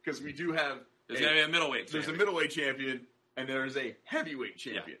sorry, because we do have... There's going to be a middleweight champion. There's a middleweight champion, and there's a heavyweight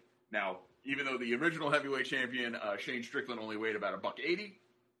champion. Yeah. Now, even though the original heavyweight champion, Shane Strickland, only weighed about $180,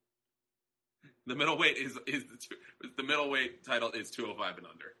 the middleweight the middleweight title is 205 and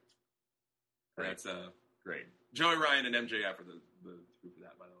under. Great. That's great. Joey Ryan and MJF are the two for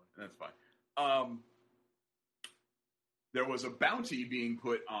that, by the way. That's fine. There was a bounty being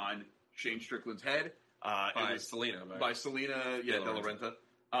put on Shane Strickland's head. By Selena. By Selena, De La Renta.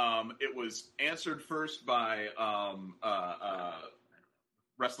 It was answered first by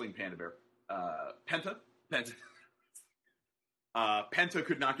Wrestling Panda Bear. Penta. Penta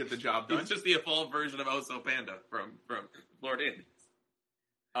could not get the job done. It's just the evolved version of Oso Panda from Florida Indians.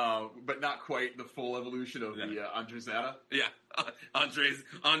 But not quite the full evolution of the Andrezada. Yeah, Andres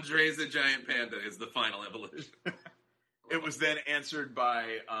the Giant Panda is the final evolution. It was then answered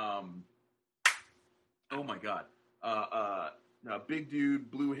by, oh my god, big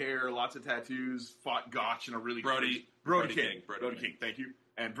dude, blue hair, lots of tattoos, fought Gotch in a really Brody King. Brody King, thank you.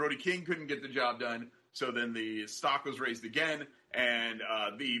 And Brody King couldn't get the job done, so then the stock was raised again, and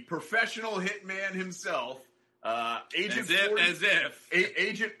the professional hitman himself, Agent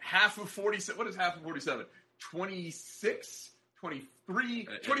Agent half of 47. What is half of 47? 26, 23,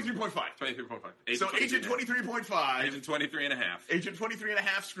 23.5. 23.5. So Agent 23.5. Agent 23 and a half. Agent 23 and a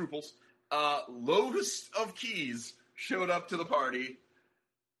half scruples. Lotus of Keys showed up to the party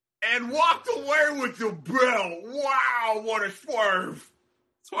and walked away with the belt. Wow, what a swerve.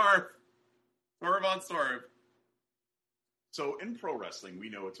 Swerve on swerve. So in pro wrestling, we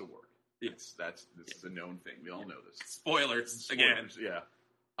know it's a work. Yes, this is a known thing. We all know this. Spoilers again. Yeah.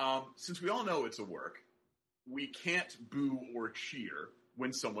 Since we all know it's a work, we can't boo or cheer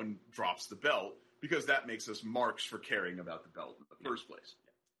when someone drops the belt because that makes us marks for caring about the belt in the first place.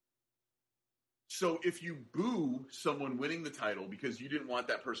 So if you boo someone winning the title because you didn't want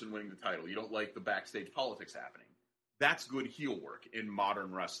that person winning the title, you don't like the backstage politics happening, that's good heel work in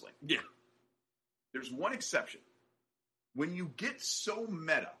modern wrestling. Yeah. There's one exception. When you get so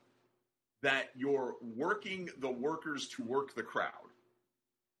meta that you're working the workers to work the crowd,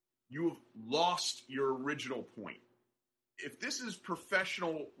 you've lost your original point. If this is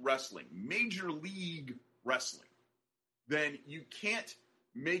professional wrestling, major league wrestling, then you can't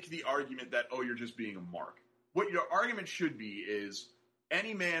make the argument that, oh, you're just being a mark. What your argument should be is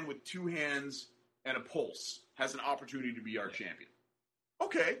any man with two hands and a pulse has an opportunity to be our champion.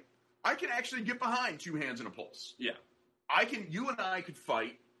 Okay, I can actually get behind two hands and a pulse. Yeah. You and I could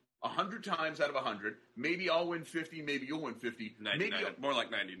fight 100 times out of 100. Maybe I'll win 50. Maybe you'll win 50. More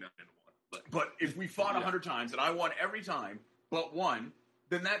like 99 to 1. But if we fought 100 times and I won every time but one,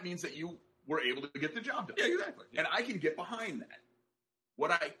 then that means that you were able to get the job done. Yeah, exactly. And I can get behind that.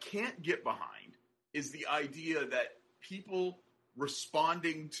 What I can't get behind is the idea that people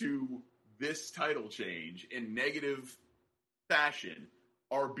responding to this title change in negative fashion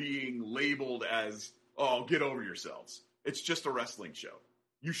are being labeled as, oh, get over yourselves. It's just a wrestling show.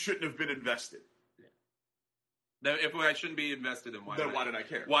 You shouldn't have been invested. Now, if I shouldn't be invested in, why did I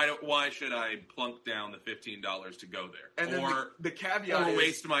care? Why should I plunk down the $15 to go there? And then the caveat is,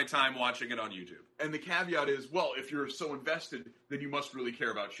 waste my time watching it on YouTube. And the caveat is, well, if you're so invested, then you must really care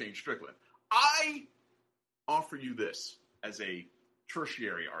about Shane Strickland. I offer you this as a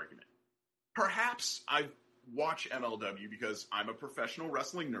tertiary argument. Perhaps I watch MLW because I'm a professional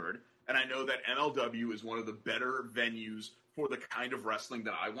wrestling nerd, and I know that MLW is one of the better venues for the kind of wrestling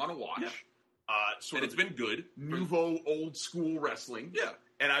that I want to watch. Yeah. And it's been good. Nouveau, old school wrestling. Yeah.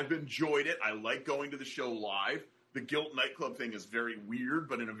 And I've enjoyed it. I like going to the show live. The Guilt nightclub thing is very weird,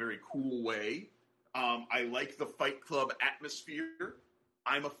 but in a very cool way. I like the Fight Club atmosphere.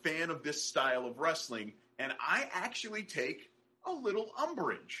 I'm a fan of this style of wrestling, And I actually take a little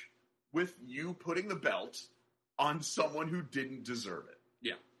umbrage with you putting the belt on someone who didn't deserve it.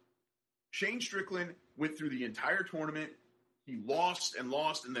 Yeah. Shane Strickland went through the entire tournament. He lost and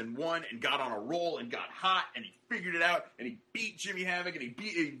then won and got on a roll and got hot and he figured it out and he beat Jimmy Havoc and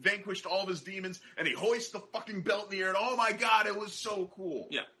he vanquished all of his demons and he hoists the fucking belt in the air and oh my God, it was so cool.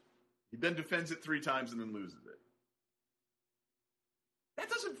 Yeah. He then defends it 3 times and then loses it. That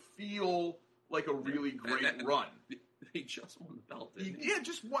doesn't feel like a really great run. He just won the belt, didn't he? Yeah,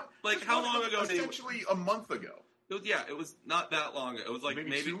 just what? Like just how long ago? Essentially a month ago. It was not that long ago. It was like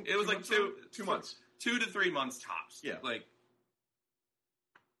maybe it was like 2 months. 2 to 3 months tops. Yeah. Like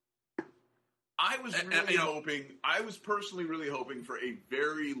I was really hoping. I was personally really hoping for a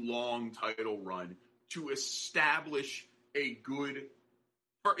very long title run to establish a good.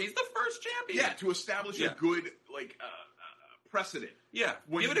 He's the first champion. Yeah, to establish a good precedent. Yeah,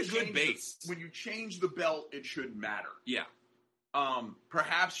 give it a good base. When you change the belt, it should matter. Yeah.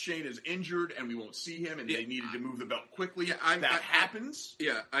 Perhaps Shane is injured and we won't see him, and they needed to move the belt quickly. Yeah, that happens.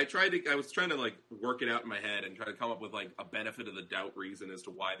 I was trying to like work it out in my head and try to come up with like a benefit of the doubt reason as to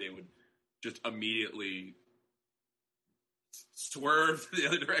why they would just immediately swerve the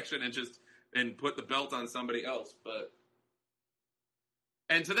other direction and put the belt on somebody else.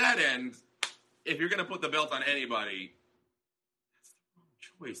 And to that end, if you're going to put the belt on anybody, that's the wrong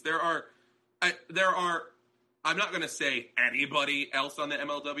choice. There are. I'm not going to say anybody else on the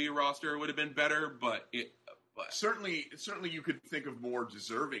MLW roster would have been better, but certainly you could think of more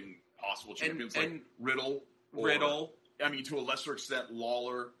deserving possible champions like Riddle. I mean, to a lesser extent,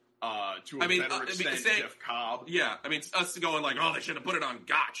 Lawler. To a better extent, Jeff Cobb. Yeah, I mean, us going like, oh, they should have put it on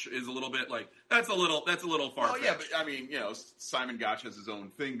Gotch is a little bit like that's a little far-fetched. Oh yeah, but I mean, Simon Gotch has his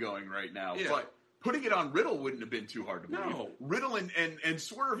own thing going right now, but putting it on Riddle wouldn't have been too hard to believe. No. Riddle and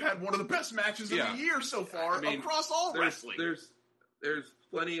Swerve had one of the best matches of the year so far across all wrestling. There's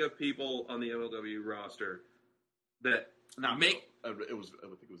plenty of people on the MLW roster that I think it was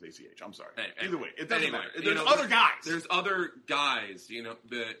ACH. I'm sorry. Either way, it doesn't matter. There's other guys. There's other guys,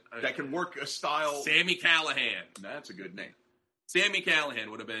 that can work a style. Sami Callihan. That's a good name. Sami Callihan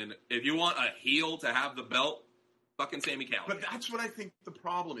would have been, if you want a heel to have the belt, fucking Sami Callihan. But that's what I think the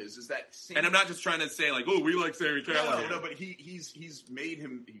problem is that and I'm not just trying to say like, oh, we like Sami Callihan. No, but he's made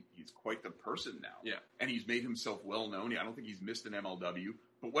him. He's quite the person now. Yeah, and he's made himself well known. I don't think he's missed an MLW,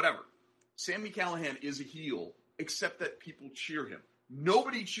 but whatever. Sami Callihan is a heel. Except that people cheer him.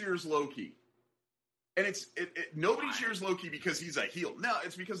 Nobody cheers Low-Ki. And nobody cheers Low-Ki because he's a heel. No,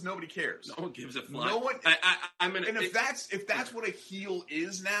 it's because nobody cares. No one gives a fuck. No one. If that's what a heel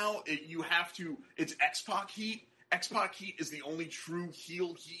is now, it's X-Pac heat. X-Pac heat is the only true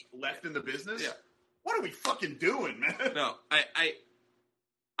heel heat left in the business. Yeah. What are we fucking doing, man? No,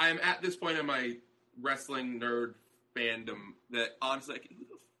 I'm at this point in my wrestling nerd fandom that honestly, who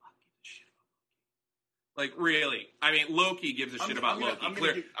the fuck gives a shit about Low-Ki? Like really, I mean, Low-Ki gives a shit about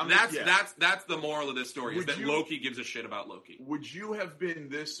Low-Ki. That's the moral of this story is that Low-Ki gives a shit about Low-Ki. Would you have been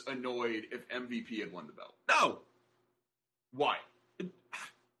this annoyed if MVP had won the belt? No. Why?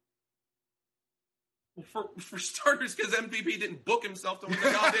 Well, for starters, because MVP didn't book himself to win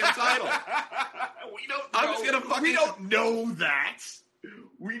the goddamn title. We don't know that.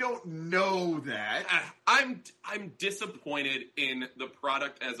 We don't know that. I'm disappointed in the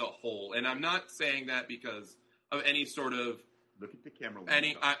product as a whole, and I'm not saying that because of any sort of look at the camera.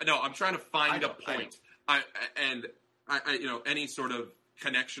 I'm trying to find a point. Any sort of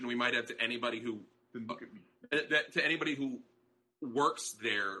connection we might have to anybody who works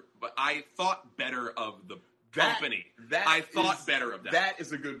there. But I thought better of the company. I thought better of that. That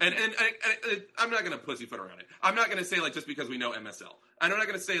is a good point. And I'm not going to pussyfoot around it. I'm not going to say, like, just because we know MSL. I'm not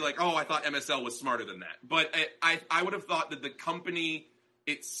going to say, like, oh, I thought MSL was smarter than that. But I would have thought that the company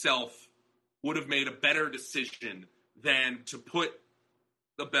itself would have made a better decision than to put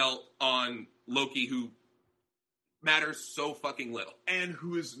the belt on Low-Ki, who matters so fucking little. And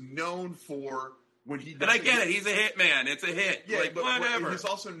who is known for... And I get it. He's a hit man. It's a hit. Yeah, but whatever. He's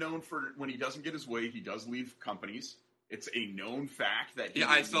also known for when he doesn't get his way, he does leave companies. It's a known fact that.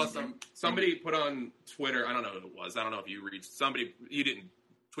 I saw somebody put on Twitter. I don't know who it was. I don't know if you reached somebody. You didn't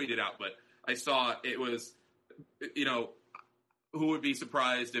tweet it out, but I saw it was. Who would be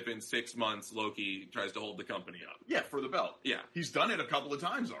surprised if in 6 months Low-Ki tries to hold the company up? Yeah, for the belt. Yeah, he's done it a couple of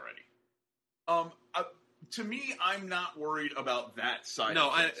times already. To me, I'm not worried about that side.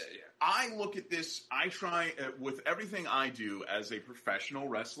 No, I look at this, I try, with everything I do as a professional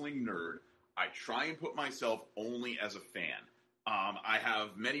wrestling nerd, I try and put myself only as a fan. I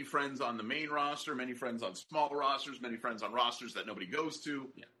have many friends on the main roster, many friends on smaller rosters, many friends on rosters that nobody goes to.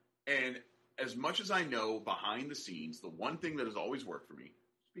 Yeah. And as much as I know behind the scenes, the one thing that has always worked for me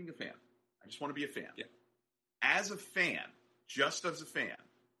is being a fan. I just want to be a fan. Yeah. As a fan, just as a fan,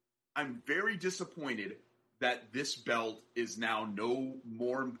 I'm very disappointed that this belt is now no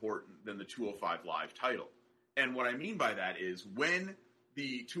more important than the 205 Live title. And what I mean by that is when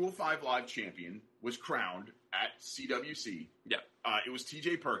the 205 Live champion was crowned at CWC, it was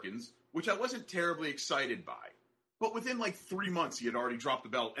TJ Perkins, which I wasn't terribly excited by. But within like 3 months, he had already dropped the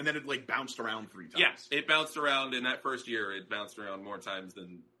belt, and then it like bounced around 3 times. Yeah, it bounced around in that first year. It bounced around more times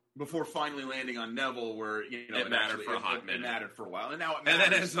than before finally landing on Neville, where it mattered for a hot minute. It mattered for a while, and now it matters.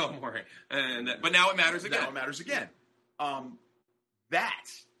 And then Enzo Amore, but now it matters again. Now it matters again.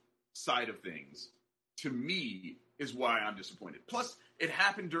 That side of things, to me, is why I'm disappointed. Plus, it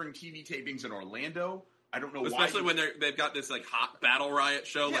happened during TV tapings in Orlando. I don't know especially why. when they've got this like hot battle riot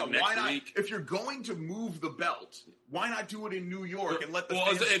show like next week. If you're going to move the belt, why not do it in New York and let the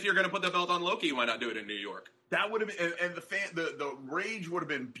fans... Well, if you're going to put the belt on Loki, why not do it in New York? That would have been, and the rage would have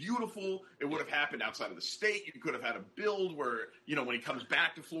been beautiful. It would have happened outside of the state. You could have had a build where, when he comes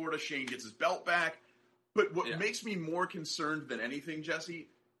back to Florida, Shane gets his belt back. But what makes me more concerned than anything, Jesse,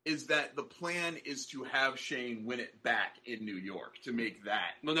 is that the plan is to have Shane win it back in New York to make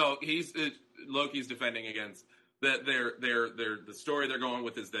that. No, Loki's defending against that. The story they're going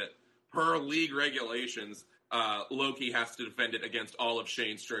with is that per league regulations, Loki has to defend it against all of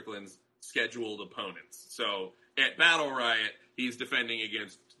Shane Strickland's scheduled opponents. So at Battle Riot, he's defending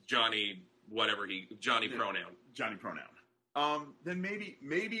against Johnny Pronoun. Johnny Pronoun. Then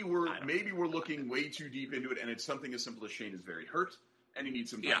maybe we're looking way too deep into it, and it's something as simple as Shane is very hurt and he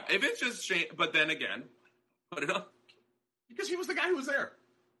needs some time. Yeah, if it's just Shane, but then again, put it on because he was the guy who was there.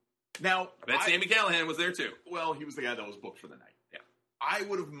 Now, I bet Sami Callihan was there too. Well, he was the guy that was booked for the night. Yeah, I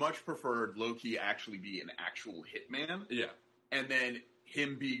would have much preferred Loki actually be an actual hitman. Yeah, and then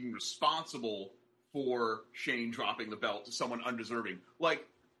him being responsible for Shane dropping the belt to someone undeserving, like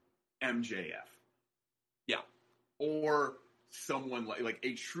MJF. Yeah. Or someone like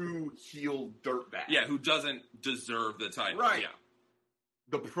a true heel dirtbag. Yeah, who doesn't deserve the title. Right. Yeah.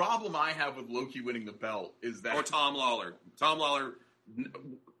 The problem I have with Loki winning the belt is that... Or Tom Lawler. Tom Lawler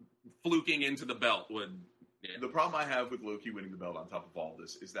fluking into the belt would... Yeah. The problem I have with Loki winning the belt on top of all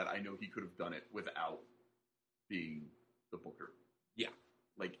this is that I know he could have done it without being the booker. Yeah.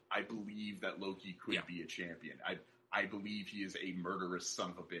 Like, I believe that Loki could be a champion. I believe he is a murderous son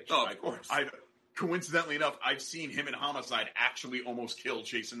of a bitch. Oh, of course. Coincidentally enough, I've seen him in Homicide actually almost kill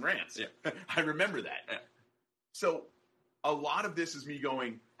Jason Rance. Yeah. I remember that. Yeah. So, a lot of this is me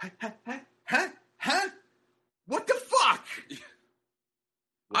going, huh? What the fuck?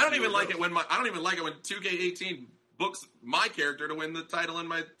 I don't even like it when 2K18 books my character to win the title in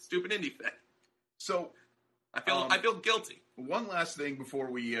my stupid indie thing. So I feel guilty. One last thing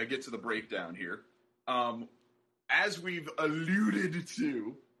before we get to the breakdown here. As we've alluded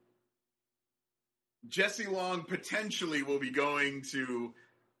to, Jesse Long potentially will be going to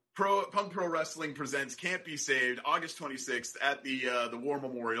Punk Pro Wrestling Presents Can't Be Saved August 26th at the War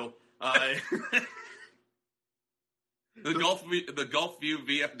Memorial. The Gulfview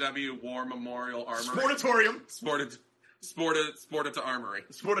VFW War Memorial Armory. Sportatorium. Sporta Armory.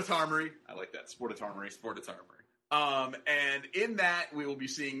 Sportatarmory. I like that. Sportatarmory. Sportatarmory. And in that, we will be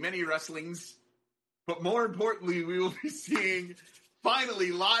seeing many wrestlings, but more importantly, we will be seeing,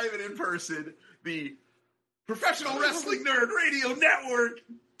 finally, live and in person, the Professional Wrestling Nerd Radio Network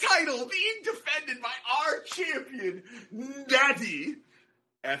title being defended by our champion, Natty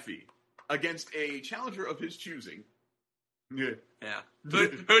Effie, against a challenger of his choosing. Yeah.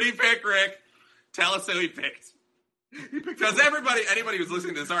 Who'd he pick, Rick? Tell us who he picked. Because anybody who's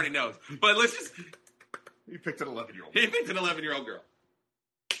listening to this already knows. But let's just... He picked an 11-year-old. He picked an 11-year-old girl.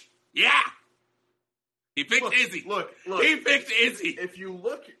 Yeah! He picked Izzy. Look. He picked Izzy. If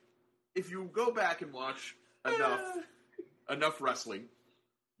you go back and watch enough wrestling,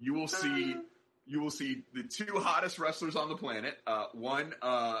 you will see the two hottest wrestlers on the planet. One,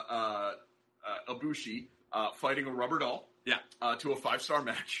 Ibushi, fighting a rubber doll. Yeah. To a 5-star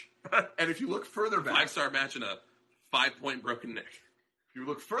match. And if you look further back... 5-star match and a 5-point broken neck. If you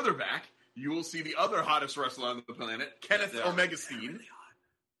look further back, you will see the other hottest wrestler on the planet, Kenneth Omega Steen.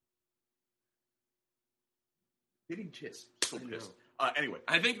 Getting kissed. So pissed. Anyway.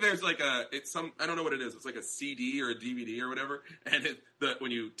 I think there's like I don't know what it is. It's like a CD or a DVD or whatever. And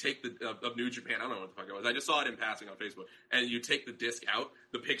when you take of New Japan, I don't know what the fuck it was. I just saw it in passing on Facebook. And you take the disc out,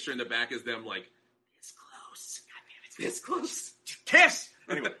 the picture in the back is them like, this close. God damn it, this close. Kiss!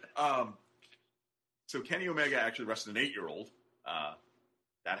 Anyway, so Kenny Omega actually wrestled an 8-year-old.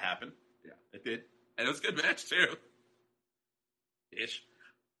 That happened. Yeah. It did. And it was a good match, too. Ish.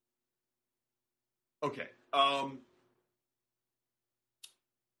 Okay. I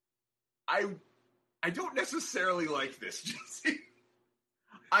don't necessarily like this, Jesse.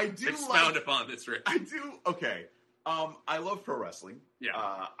 I do expound upon this, Rich. I do. Okay. I love pro wrestling. Yeah.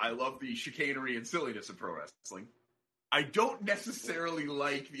 I love the chicanery and silliness of pro wrestling. I don't necessarily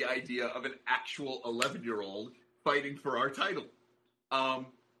like the idea of an actual 11-year-old fighting for our title.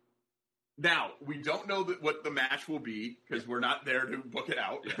 Now, we don't know what the match will be because we're not there to book it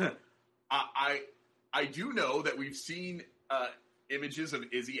out. Yeah. I do know that we've seen images of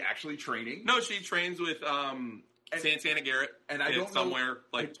Izzy actually training. No, she trains with Santana Garrett, and I don't somewhere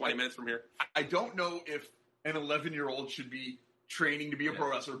know, 20 minutes from here. I don't know if an 11-year-old should be training to be a pro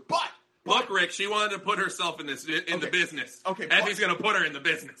wrestler, but look, Rick, she wanted to put herself in the business. Okay, Effie's going to put her in the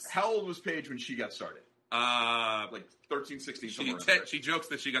business. How old was Paige when she got started? Like 13, 16, somewhere. She jokes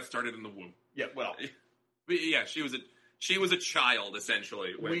that she got started in the womb. Yeah, well, yeah, she was a child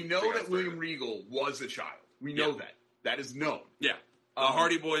essentially. We know that William Regal was a child. We know that. That is known. Yeah, the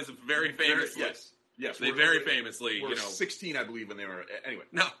Hardy Boys very famously. Yes, they very famously. Were 16, I believe, when they were. Anyway,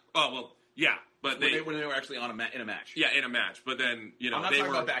 no. Oh well, yeah, but when they were actually in a match. Yeah, in a match. But then I'm not talking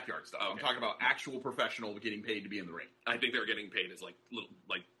about backyard stuff. Okay. I'm talking about actual professional getting paid to be in the ring. I think they were getting paid as like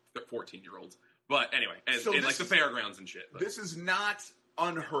 14-year-olds. But anyway, in like the fairgrounds and shit. This is not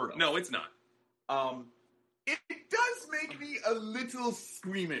unheard of. No, it's not. It does make me a little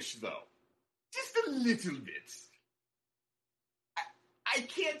squeamish, though. Just a little bit. I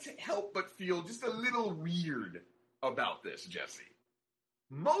can't help but feel just a little weird about this, Jesse.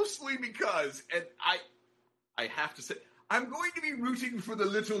 Mostly because, and I have to say, I'm going to be rooting for the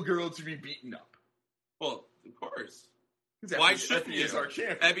little girl to be beaten up. Well, of course. Why shouldn't you? Effie's our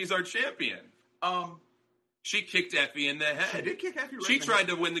champion. Effie's our champion. She kicked Effie in the head. She did kick Effie right She tried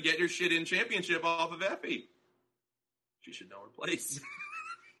to win the Get Your Shit In championship off of Effie. She should know her place.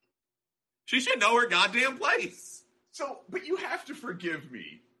 She should know her goddamn place. So, but you have to forgive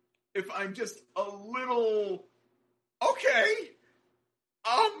me if I'm just a little... Okay.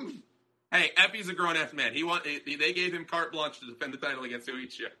 Hey, Effie's a grown-ass man. They gave him carte blanche to defend the title against who he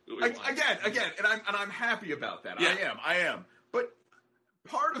wants. Again, and I'm happy about that. Yeah. I am. But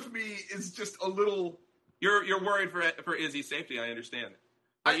part of me is just a little... You're worried for Izzy's safety, I understand.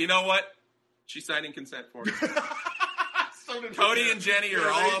 But you know what? She's signing consent for it. So Cody and Jenny are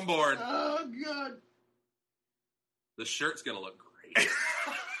all on board. Oh, God. The shirt's going to look great.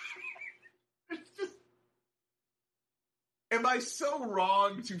 Am I so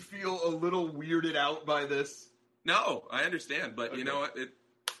wrong to feel a little weirded out by this? No, I understand, but you know what?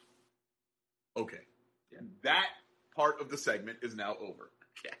 Okay. Yeah. That part of the segment is now over.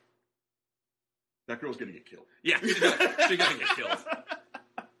 Okay. That girl's gonna get killed. Yeah, she's gonna get killed.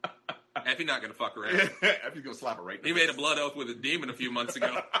 Effie not gonna fuck around. Effie's gonna slap her right in the He made a blood oath with a demon a few months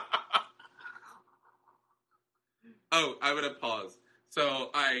ago. Oh, I would have paused. So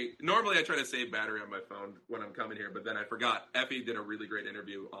normally I try to save battery on my phone when I'm coming here, but then I forgot. Effie did a really great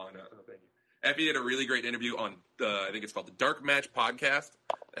interview on. Thank you. Effie did a really great interview on I think it's called the Dark Match Podcast.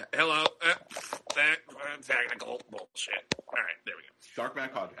 Hello, technical bullshit. All right, there we go. Dark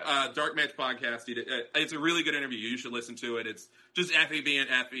Match Podcast. Dark Match Podcast. He did, it's a really good interview. You should listen to it. It's just Effie being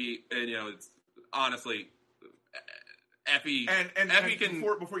Effie, and it's honestly Effie. And Effie can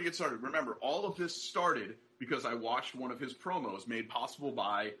before you get started, remember all of this started because I watched one of his promos made possible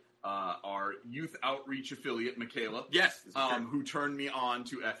by our youth outreach affiliate, Michaela. Yes. Who turned me on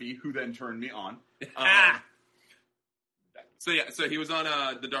to Effie, who then turned me on. So he was on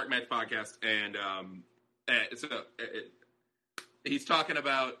the Dark Match Podcast, and he's talking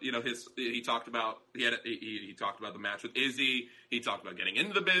about he talked about the match with Izzy. He talked about getting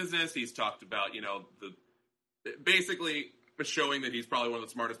into the business. He's talked about basically showing that he's probably one of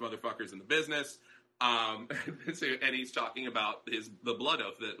the smartest motherfuckers in the business. And he's talking about the blood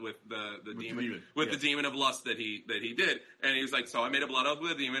oath with the demon of lust that he did, and he was like, so I made a blood oath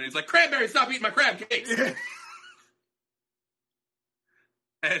with a demon. And he's like, Cranberry, stop eating my crab cakes.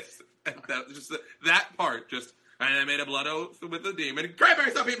 that part just, and I made a blood oath with the demon. Cranberry,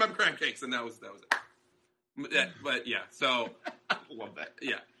 stop eating my crab cakes, and that was it. But yeah, so love that.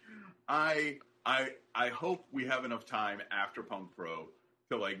 Yeah, I hope we have enough time after Punk Pro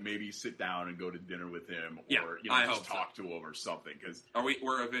to maybe sit down and go to dinner with him, or just talk to him or something. Because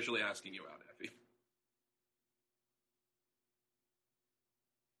we're officially asking you out, Effie.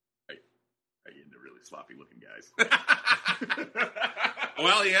 Are you into really sloppy looking guys?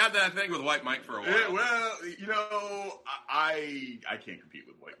 Well, he had that thing with White Mike for a while. Yeah, well, I can't compete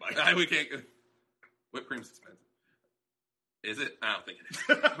with White Mike. We can't. Whipped cream's expensive. Is it? I don't think it is.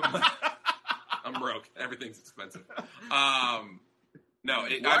 I'm broke. Everything's expensive. No,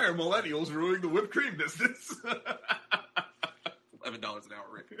 why are millennials ruining the whipped cream business? $11 an hour,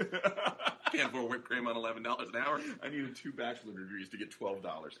 Rick. Can't afford whipped cream on $11 an hour. I needed 2 bachelor degrees to get $12.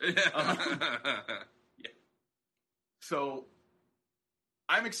 Yeah. So,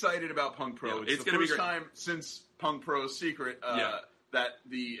 I'm excited about Punk Pro. Yeah, it's the first time since Punk Pro's Secret that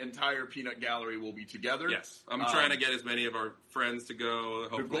the entire Peanut Gallery will be together. Yes. I'm trying to get as many of our friends to go.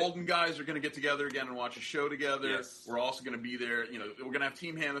 Hopefully. The Golden guys are going to get together again and watch a show together. Yes. We're also going to be there. You know, we're going to have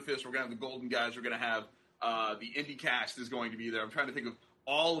Team Hammerfist. We're going to have the Golden guys. We're going to have the Indie Cast is going to be there. I'm trying to think of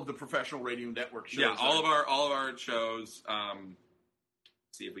all of the professional radio network shows. Yeah, all of our shows.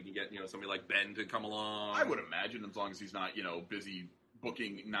 See if we can get somebody like Ben to come along. I would imagine, as long as he's not busy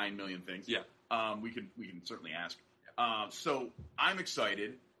booking 9 million things. Yeah, we can certainly ask. So I'm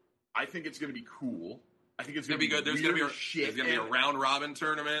excited. I think it's going to be cool. I think it's going to be good. There's going to be a round robin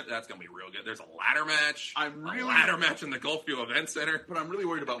tournament. That's going to be real good. There's a ladder match. A ladder match in the Gulfview Event Center. But I'm really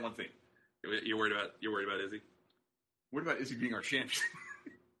worried about one thing. You're worried about Izzy? Worried about Izzy being our champion.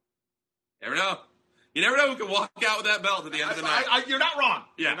 Never know. You never know who can walk out with that belt at the end of the night. You're not wrong.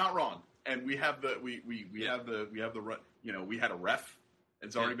 Yeah. You're not wrong. And we have the we had a ref.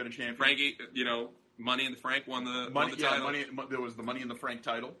 It's already been a champion. Frankie, Money in the Frank won the title. There was the Money in the Frank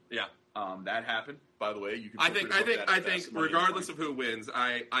title. Yeah. That happened. By the way, you can. I think regardless of who wins,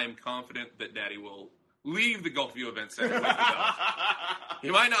 I am confident that Daddy will leave the Gulfview Event Center with the belt. He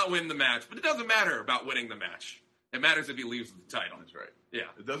might not win the match, but it doesn't matter about winning the match. It matters if he leaves with the title. That's right. Yeah.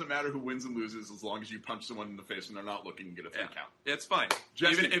 It doesn't matter who wins and loses as long as you punch someone in the face and they're not looking and get a 3 count. It's fine.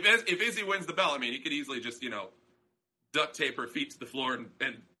 Jesse, even if Izzy wins the belt, I mean, he could easily just duct tape her feet to the floor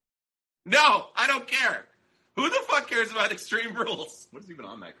and no, I don't care. Who the fuck cares about Extreme Rules? What is even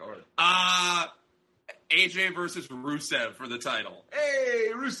on that card? AJ versus Rusev for the title.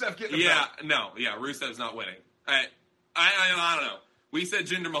 Hey, Rusev getting the belt. Rusev's not winning. I don't know. We said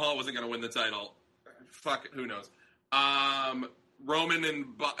Jinder Mahal wasn't going to win the title. Fuck, who knows? Roman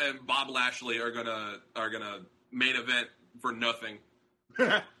and Bob Lashley are gonna main event for nothing.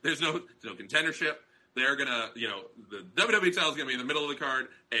 There's no contendership. They're gonna, the WWE title is gonna be in the middle of the card.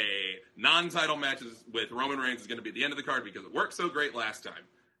 A non-title match with Roman Reigns is gonna be at the end of the card because it worked so great last time.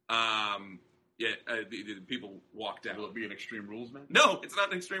 The people walked out. Will it be an Extreme Rules match? No, it's not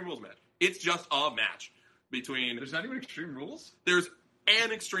an Extreme Rules match. It's just a match between. There's not even Extreme Rules? There's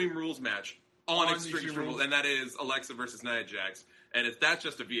an Extreme Rules match on Extreme Rules, and that is Alexa versus Nia Jax. And that's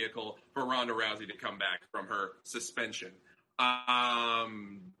just a vehicle for Ronda Rousey to come back from her suspension.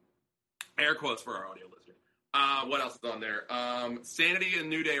 Air quotes for our audio listener. What else is on there? Sanity and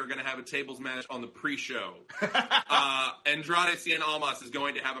New Day are going to have a tables match on the pre-show. Andrade Cien Almas is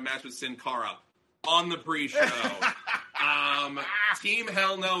going to have a match with Sin Cara on the pre-show. Team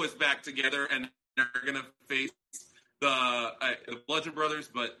Hell No is back together, and they're going to face the Bludgeon Brothers,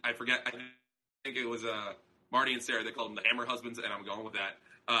 but I forget. I think it was Marty and Sarah. They called them the Hammer Husbands, and I'm going with that.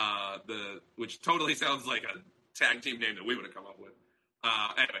 Which totally sounds like a tag team name that we would have come up with.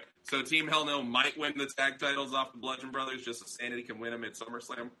 Anyway, so Team Hell No might win the tag titles off the Bludgeon Brothers, just so Sanity can win them at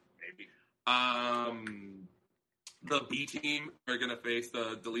SummerSlam. Maybe. The B Team are going to face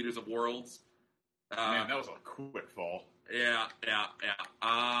the Leaders of Worlds. Man, that was a quick fall. Yeah.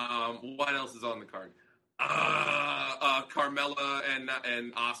 What else is on the card? Carmella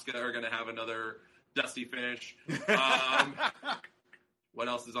and Asuka are going to have another dusty finish. What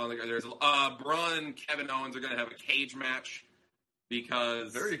else is on the card? There's Braun and Kevin Owens are going to have a cage match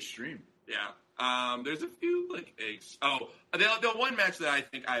because very extreme. Yeah. There's a few the one match that I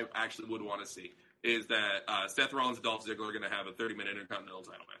think I actually would want to see is that Seth Rollins and Dolph Ziggler are going to have a 30-minute Intercontinental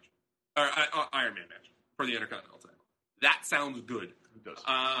title match. Or Iron Man match for the Intercontinental title. That sounds good. It does.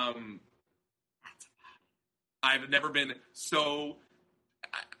 I've never been so.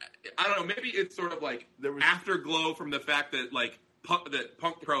 I don't know. Maybe it's sort of like afterglow from the fact that that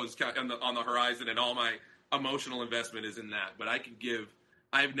Punk Pro is on the horizon, and all my emotional investment is in that. But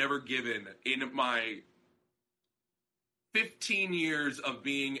I've never given in my 15 years of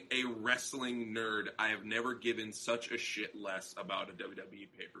being a wrestling nerd. I have never given such a shit less about a WWE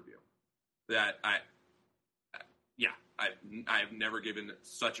pay-per-view. That I've never given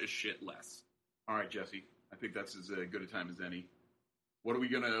such a shit less. All right, Jesse. I think that's as good a time as any. What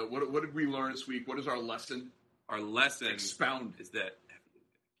did we learn this week? What is our lesson? Our lesson expound is that,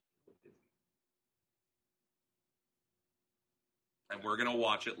 and we're gonna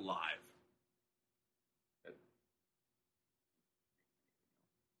watch it live.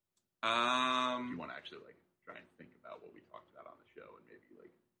 You want to actually try and think about what we talked about on the show and maybe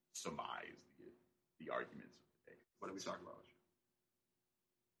surmise the arguments of the day. What did we talk about?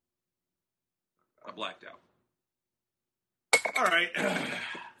 I blacked out. All right.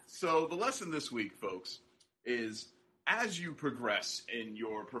 So the lesson this week, folks, is as you progress in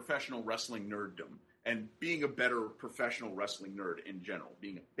your professional wrestling nerddom and being a better professional wrestling nerd in general,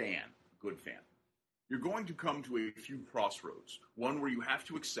 being a fan, good fan, you're going to come to a few crossroads. One where you have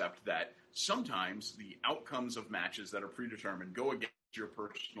to accept that sometimes the outcomes of matches that are predetermined go against your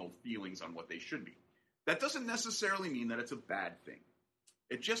personal feelings on what they should be. That doesn't necessarily mean that it's a bad thing.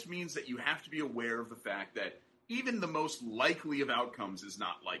 It just means that you have to be aware of the fact that even the most likely of outcomes is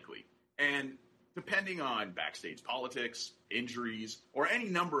not likely. And depending on backstage politics, injuries, or any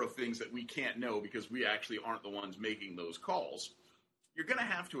number of things that we can't know because we actually aren't the ones making those calls, you're going to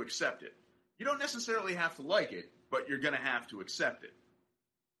have to accept it. You don't necessarily have to like it, but you're going to have to accept it.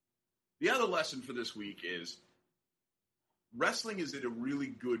 The other lesson for this week is wrestling is at a really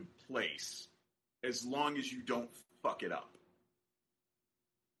good place as long as you don't fuck it up.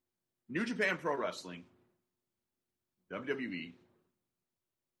 New Japan Pro Wrestling, WWE,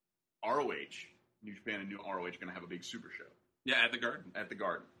 ROH, New Japan and New ROH are going to have a big super show. Yeah, at the Garden. At the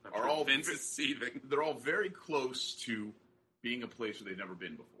Garden. Vince is seething. They're all very close to being a place where they've never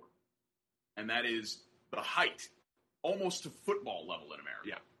been before. And that is the height, almost to football level in America.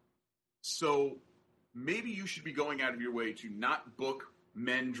 Yeah. So maybe you should be going out of your way to not book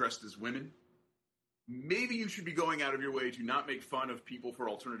men dressed as women. Maybe you should be going out of your way to not make fun of people for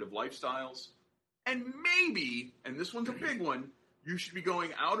alternative lifestyles. And maybe, and this one's a big one, you should be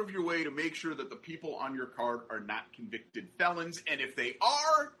going out of your way to make sure that the people on your card are not convicted felons. And if they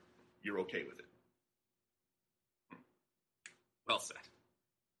are, you're okay with it. Well said.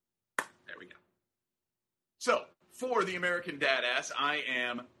 There we go. So, for the American Dadass, I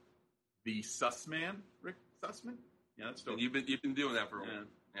am the Sussman. Rick Sussman? Yeah, that's dope. You've been doing that for a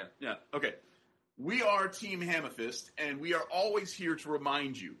while. Yeah. Okay. We are Team Hammerfist, and we are always here to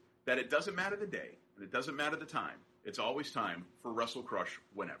remind you that it doesn't matter the day, and it doesn't matter the time. It's always time for Wrestle Crush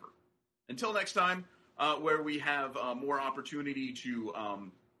whenever. Until next time, where we have more opportunity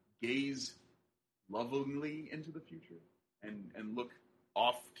to gaze lovingly into the future and look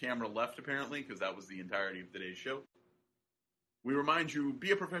off camera left, apparently, because that was the entirety of today's show. We remind you,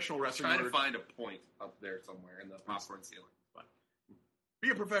 be a professional wrestling nerd. Trying to find a point up there somewhere in the popcorn ceiling. Fine.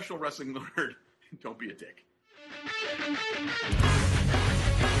 Be a professional wrestling nerd. Don't be a dick.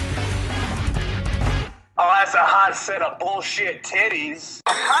 Oh, that's a hot set of bullshit titties.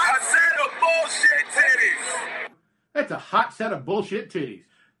 A hot set of bullshit titties. That's a hot set of bullshit titties.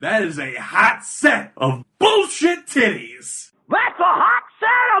 That is a hot set of bullshit titties. That's a hot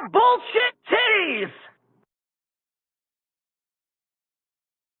set of bullshit titties.